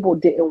where people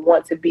didn't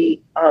want to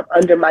be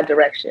under my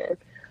direction.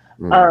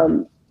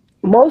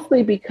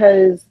 Mostly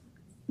because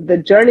the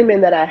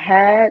journeymen that I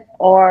had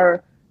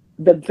are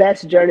the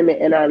best journeymen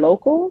in our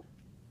local.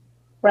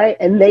 Right.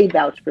 And they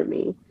vouch for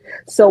me.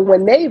 So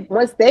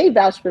once they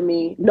vouch for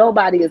me,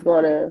 nobody is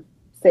going to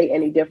say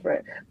any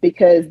different,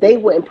 because they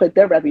wouldn't put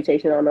their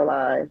reputation on the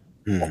line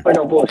for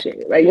no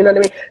bullshit. Right. You know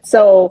what I mean?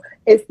 So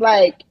it's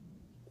like,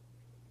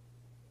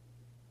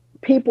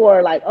 people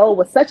are like, oh,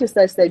 well, such and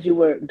such said you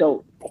were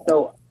dope,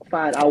 so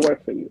fine, I'll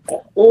work for you.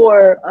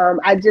 Or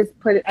I just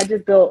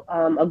built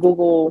a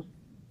Google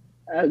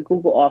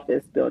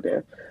office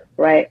building,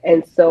 right?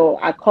 And so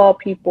I call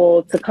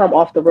people to come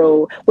off the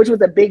road, which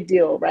was a big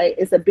deal, right?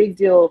 It's a big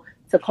deal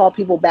to call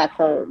people back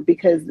home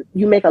because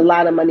you make a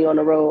lot of money on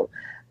the road.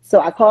 So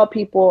I call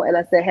people and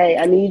I say, hey,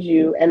 I need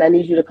you, and I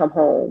need you to come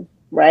home,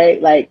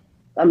 right? Like,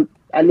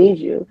 I need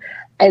you.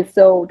 And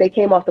so they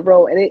came off the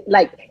road, and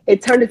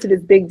it turned into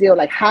this big deal.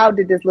 Like, how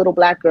did this little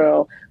Black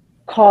girl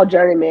call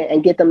journeyman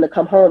and get them to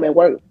come home and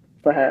work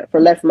for her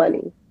for less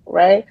money,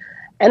 right?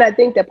 And I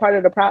think that part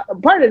of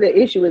the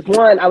issue is,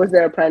 one, I was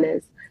their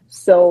apprentice,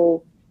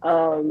 so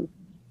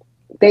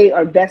they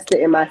are vested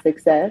in my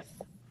success,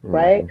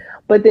 right?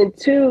 But then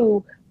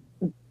two,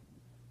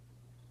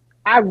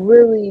 I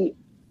really,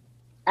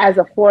 as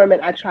a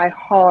foreman, I try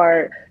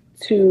hard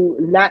to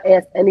not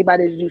ask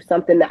anybody to do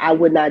something that I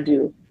would not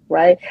do.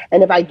 Right.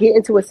 And if I get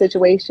into a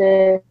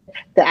situation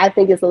that I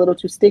think is a little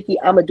too sticky,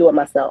 I'm gonna do it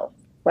myself.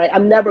 Right.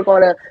 I'm never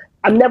gonna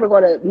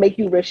make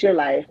you risk your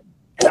life,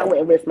 and I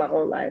wouldn't risk my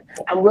own life.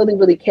 I'm really,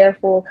 really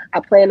careful. I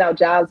plan out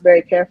jobs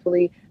very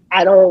carefully.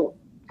 I don't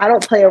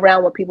play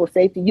around with people's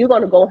safety. You're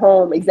gonna go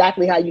home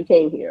exactly how you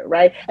came here.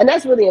 Right. And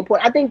that's really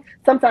important. I think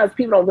sometimes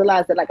people don't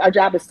realize that, like, our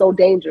job is so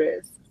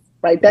dangerous.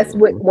 Right. That's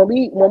what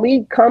when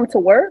we come to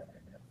work,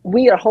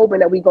 we are hoping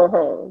that we go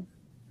home.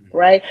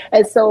 Right.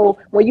 And so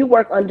when you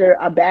work under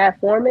a bad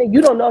foreman,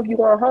 you don't know if you're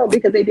going home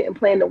because they didn't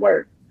plan to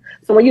work.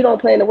 So when you don't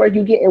plan to work,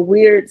 you get in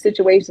weird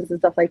situations and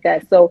stuff like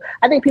that. So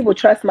I think people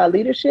trust my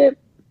leadership.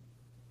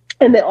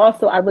 And then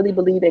also, I really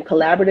believe in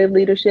collaborative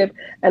leadership,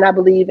 and I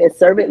believe in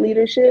servant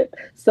leadership.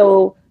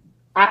 So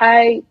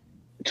I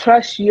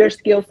trust your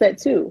skill set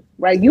too,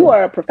 right? You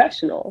are a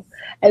professional.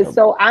 And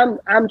so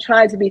I'm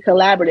trying to be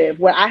collaborative,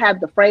 where I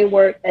have the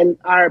framework and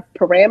our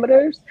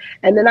parameters.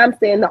 And then I'm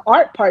saying the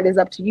art part is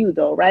up to you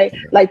though, right?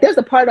 Like, there's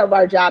a part of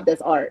our job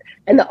that's art,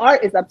 and the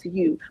art is up to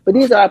you. But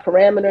these are our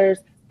parameters,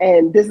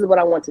 and this is what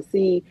I want to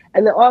see.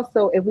 And then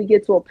also, if we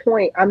get to a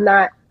point, I'm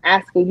not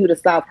asking you to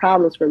solve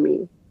problems for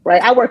me.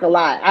 Right. I work a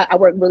lot. I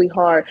work really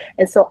hard.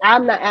 And so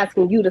I'm not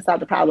asking you to solve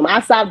the problem. I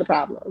solved the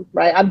problem.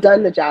 Right. I've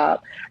done the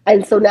job.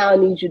 And so now I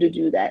need you to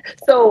do that.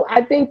 So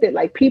I think that,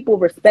 like, people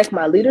respect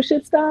my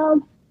leadership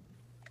style.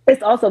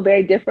 It's also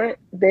very different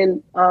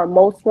than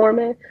most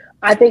foremen.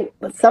 I think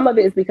some of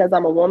it is because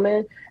I'm a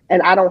woman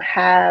and I don't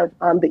have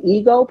the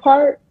ego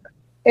part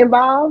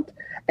involved.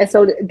 And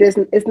so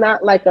it's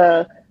not like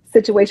a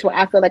situation where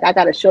I feel like I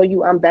got to show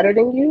you I'm better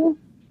than you,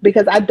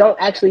 because I don't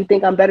actually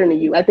think I'm better than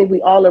you. I think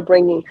we all are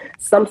bringing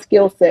some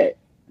skill set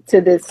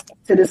to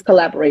this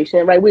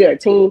collaboration, right? We are a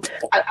team.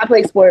 I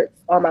play sports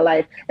all my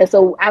life, and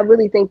so I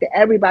really think that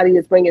everybody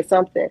is bringing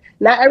something.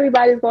 Not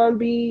everybody's going to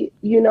be,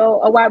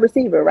 a wide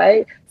receiver,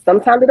 right?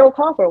 Sometimes they don't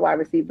call for a wide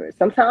receiver.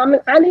 Sometimes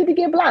I need to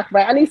get blocked,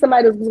 right? I need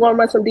somebody who's going to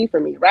run some D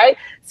for me, right?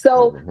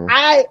 So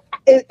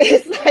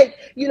it's like,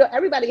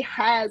 everybody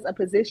has a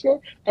position,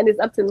 and it's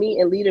up to me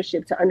in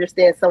leadership to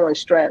understand someone's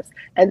strengths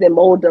and then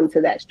mold them to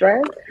that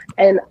strength.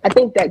 And I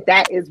think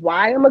that is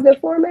why I'm a good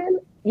foreman.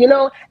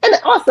 And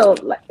also,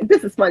 like,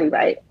 this is funny,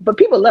 right? But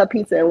people love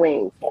pizza and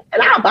wings,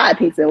 and I'll buy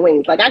pizza and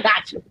wings. Like, I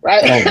got you,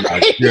 right?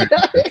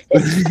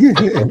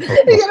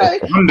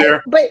 I'm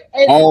there.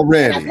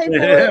 Already. And I pay for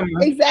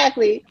it,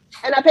 exactly.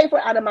 And I pay for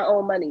it out of my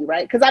own money,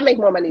 right? Because I make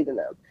more money than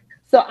them.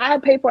 So I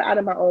pay for it out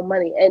of my own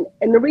money.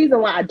 And the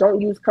reason why I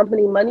don't use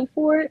company money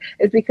for it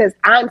is because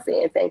I'm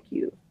saying thank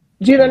you.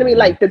 Do you know what I mean?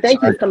 Like, the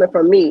thank you is coming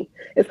from me.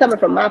 It's coming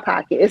from my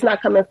pocket. It's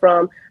not coming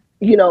from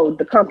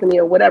the company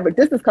or whatever.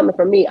 This is coming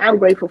from me. I'm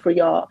grateful for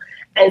y'all.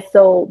 And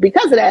so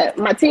because of that,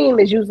 my team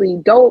is usually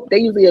dope. They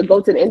usually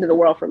go to the end of the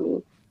world for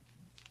me.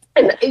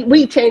 And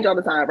we change all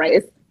the time, right?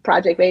 It's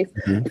project based.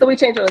 Mm-hmm. So we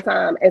change all the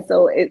time. And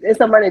so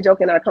it's a running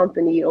joke in our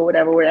company or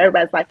whatever, where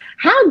everybody's like,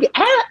 why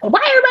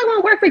everybody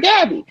want to work for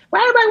Gabby? Why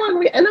everybody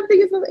want to, and I'm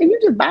thinking, if you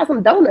just buy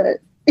some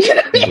donuts,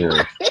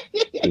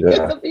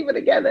 get some people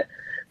together.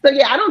 So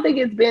yeah, I don't think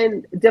it's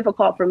been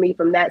difficult for me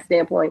from that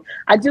standpoint.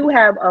 I do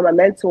have a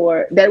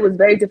mentor that was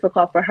very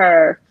difficult for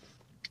her,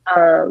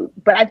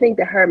 but I think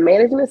that her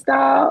management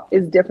style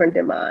is different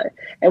than mine.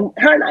 And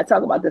her and I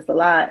talk about this a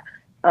lot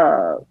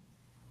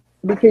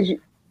because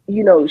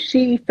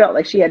she felt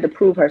like she had to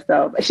prove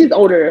herself. She's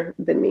older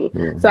than me,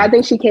 so I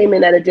think she came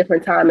in at a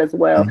different time as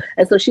well,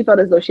 and so she felt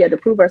as though she had to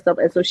prove herself,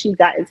 and so she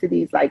got into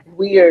these like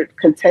weird,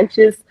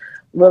 contentious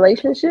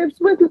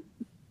relationships with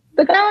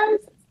the guys.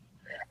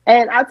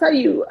 And I'll tell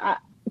you,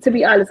 to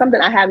be honest, something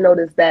I have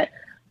noticed that,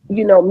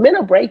 men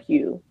will break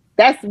you.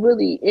 That's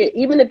really it.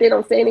 Even if they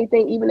don't say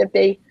anything, even if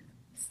they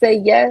say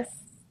yes,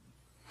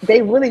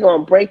 they really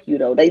gonna break you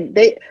though.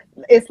 They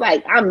it's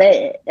like, I'm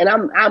mad and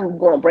I'm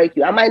gonna break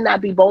you. I might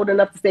not be bold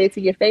enough to say it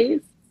to your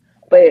face,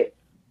 but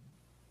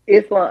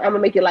I'm gonna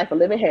make your life a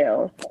living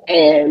hell,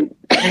 and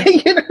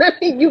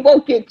you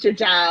won't get your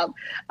job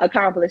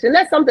accomplished. And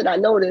that's something I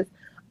noticed.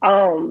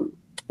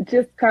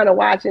 Just kind of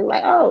watching,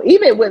 like,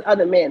 even with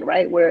other men,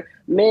 right, where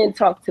men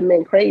talk to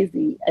men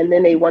crazy and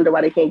then they wonder why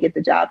they can't get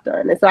the job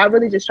done. And so I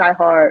really just try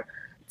hard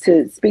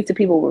to speak to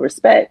people with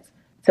respect,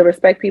 to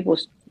respect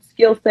people's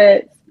skill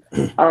sets,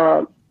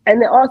 and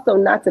then also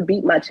not to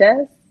beat my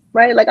chest,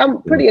 right? Like,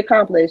 I'm pretty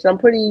accomplished. I'm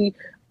pretty,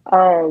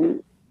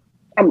 I'm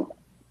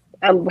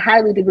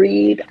highly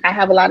degreed. I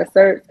have a lot of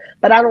certs,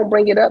 but I don't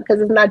bring it up because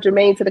it's not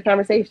germane to the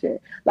conversation.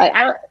 Like,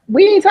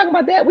 we ain't talking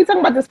about that. We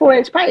talking about this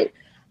 4-inch pipe.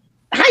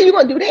 How you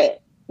gonna do that?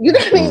 You know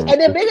what I mean?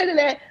 And then bigger than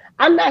that,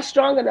 I'm not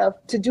strong enough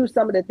to do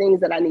some of the things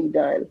that I need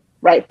done,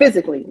 right?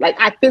 Physically. Like,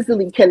 I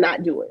physically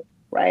cannot do it,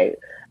 right?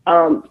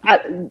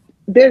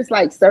 There's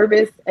like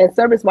service, and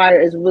service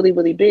wire is really,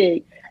 really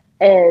big.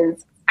 And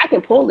I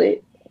can pull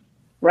it,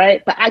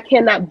 right? But I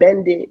cannot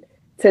bend it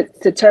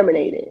to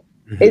terminate it.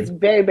 Mm-hmm. It's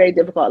very, very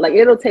difficult. Like,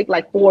 it'll take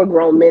like 4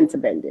 grown men to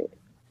bend it,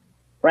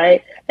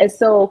 right? And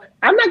so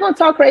I'm not going to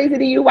talk crazy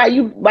to you while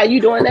you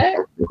doing that.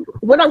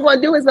 What I'm going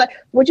to do is, like,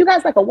 would you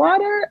guys like a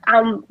water?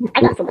 I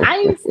got some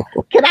ice.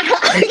 Can I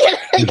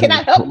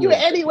help you in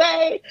any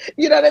way?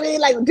 You know what I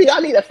mean? Like, do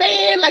y'all need a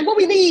fan? Like, what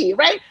we need,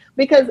 right?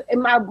 Because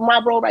in my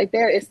role right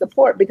there is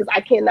support, because I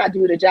cannot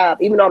do the job,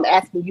 even though I'm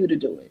asking you to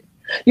do it.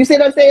 You see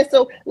what I'm saying?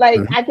 So, like,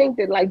 I think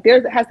that, like,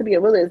 there has to be a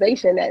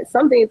realization that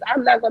some things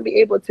I'm not going to be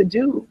able to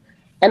do,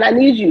 and I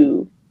need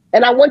you,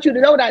 and I want you to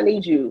know that I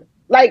need you.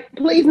 Like,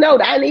 please know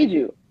that I need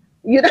you.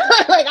 You know,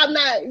 like, I'm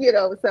not,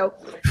 so.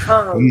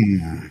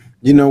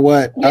 You know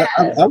what? Yeah.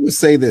 I would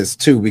say this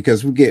too,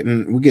 because we're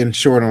getting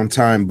short on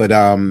time, but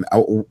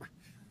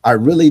I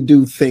really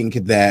do think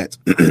that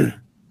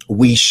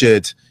we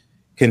should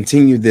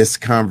continue this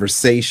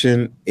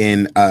conversation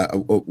in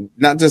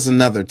not just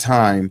another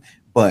time,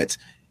 but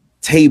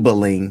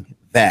tabling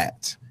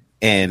that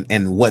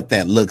and what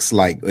that looks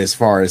like as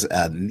far as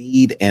a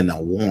need and a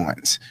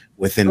want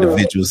with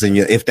individuals, and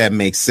if that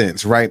makes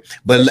sense, right?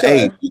 But sure.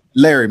 Hey,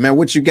 Larry, man,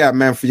 what you got,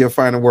 man, for your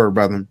final word,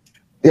 brother?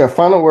 Yeah,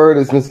 final word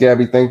is, Miss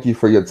Gabby, thank you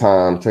for your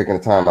time, taking the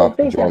time out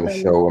to join the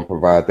show and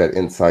provide that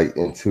insight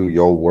into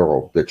your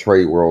world, the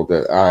trade world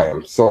that I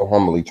am so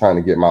humbly trying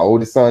to get my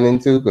oldest son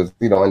into, because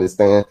we don't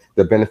understand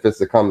the benefits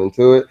that come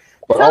into it.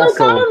 But tell him,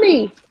 call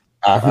me.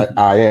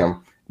 I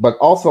am. But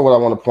also what I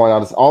want to point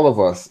out is all of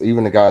us,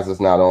 even the guys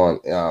that's not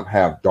on,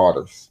 have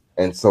daughters.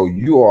 And so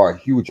you are a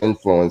huge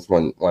influence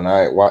when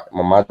my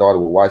daughter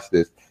will watch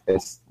this, and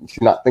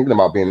she's not thinking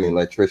about being an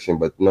electrician,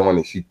 but knowing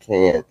that she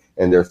can,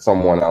 and there's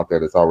someone out there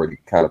that's already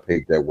kind of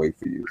paved that way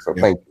for you. So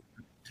thank you.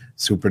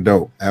 Super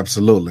dope.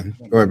 Absolutely.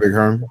 Go ahead, Big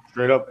Herm.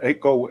 Straight up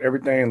echo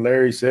everything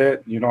Larry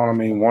said. You know what I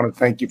mean? Want to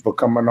thank you for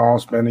coming on,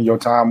 spending your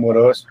time with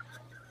us,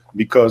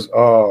 because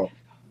a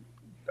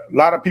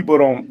lot of people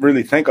don't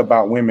really think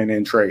about women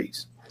in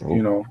trades.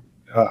 You know,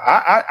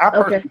 I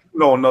personally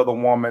know another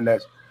woman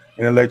that's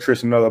an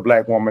electrician, another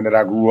black woman that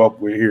I grew up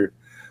with here.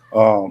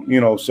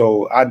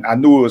 So I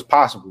knew it was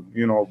possible,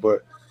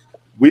 but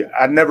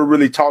I never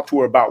really talked to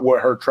her about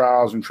what her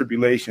trials and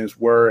tribulations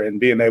were, and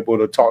being able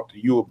to talk to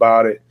you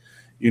about it,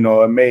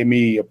 it made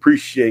me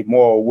appreciate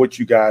more what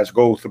you guys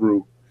go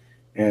through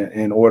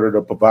in order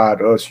to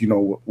provide us,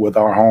 with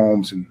our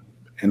homes and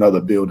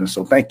other buildings.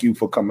 So thank you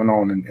for coming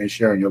on and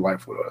sharing your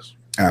life with us.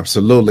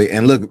 Absolutely.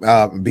 And look,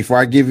 before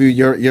I give you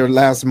your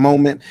last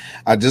moment,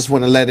 I just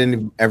want to let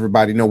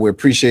everybody know we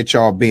appreciate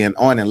y'all being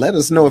on, and let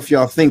us know if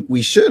y'all think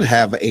we should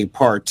have a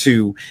part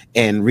 2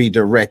 and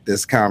redirect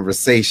this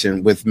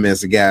conversation with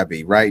Ms.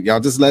 Gabby, right?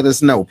 Y'all just let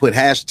us know. Put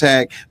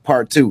hashtag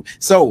part 2.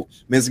 So,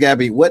 Ms.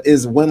 Gabby, what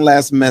is one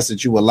last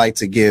message you would like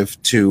to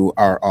give to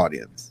our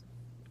audience?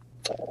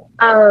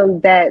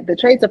 That the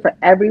trades are for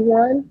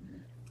everyone,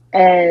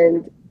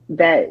 and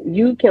that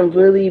you can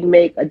really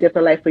make a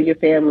different life for your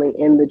family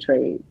in the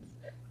trades.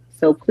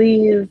 So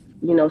please,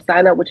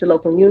 sign up with your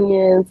local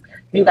unions.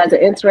 If you guys are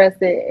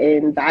interested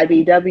in the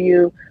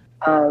IBEW,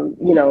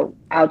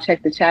 I'll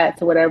check the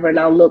chats or whatever, and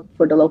I'll look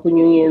for the local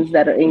unions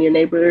that are in your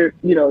neighborhood,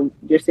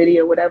 your city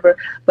or whatever.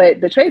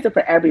 But the trades are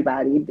for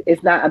everybody.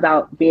 It's not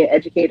about being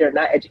educated or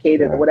not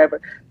educated or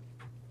whatever.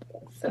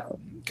 So.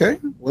 Okay.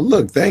 Well,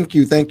 look, thank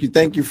you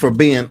for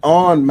being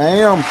on,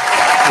 ma'am.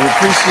 We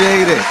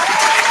appreciate it.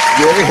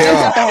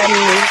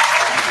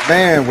 Yeah,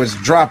 man was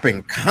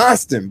dropping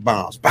constant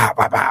bombs. Bow,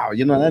 bow, bow.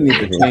 I need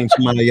to change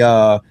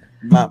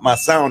my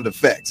sound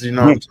effects. What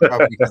I'm talking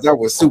about, because that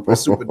was super,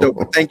 super dope.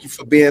 But thank you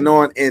for being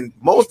on, and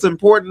most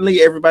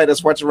importantly, everybody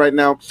that's watching right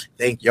now,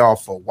 thank y'all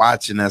for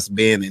watching us,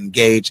 being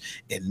engaged,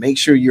 and make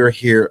sure you're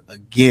here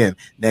again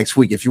next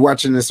week. If you're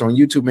watching this on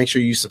YouTube, make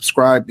sure you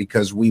subscribe,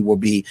 because we will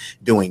be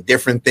doing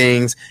different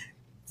things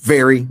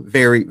very,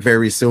 very,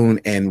 very soon,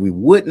 and we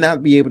would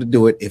not be able to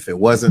do it if it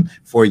wasn't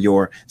for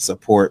your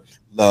support,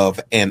 love,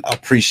 and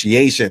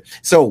appreciation.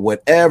 So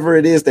whatever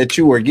it is that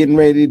you are getting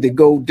ready to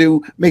go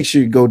do, make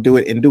sure you go do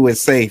it, and do it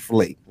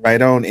safely.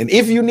 Right on. And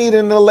if you need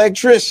an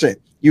electrician,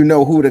 you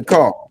know who to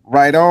call.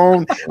 Right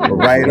on.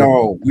 Right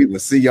on. We will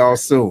see y'all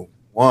soon.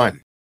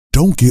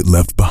 Don't get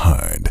left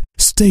behind.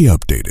 Stay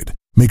updated.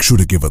 Make sure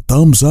to give a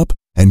thumbs up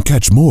and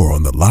catch more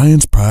on the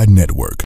Lions Pride Network.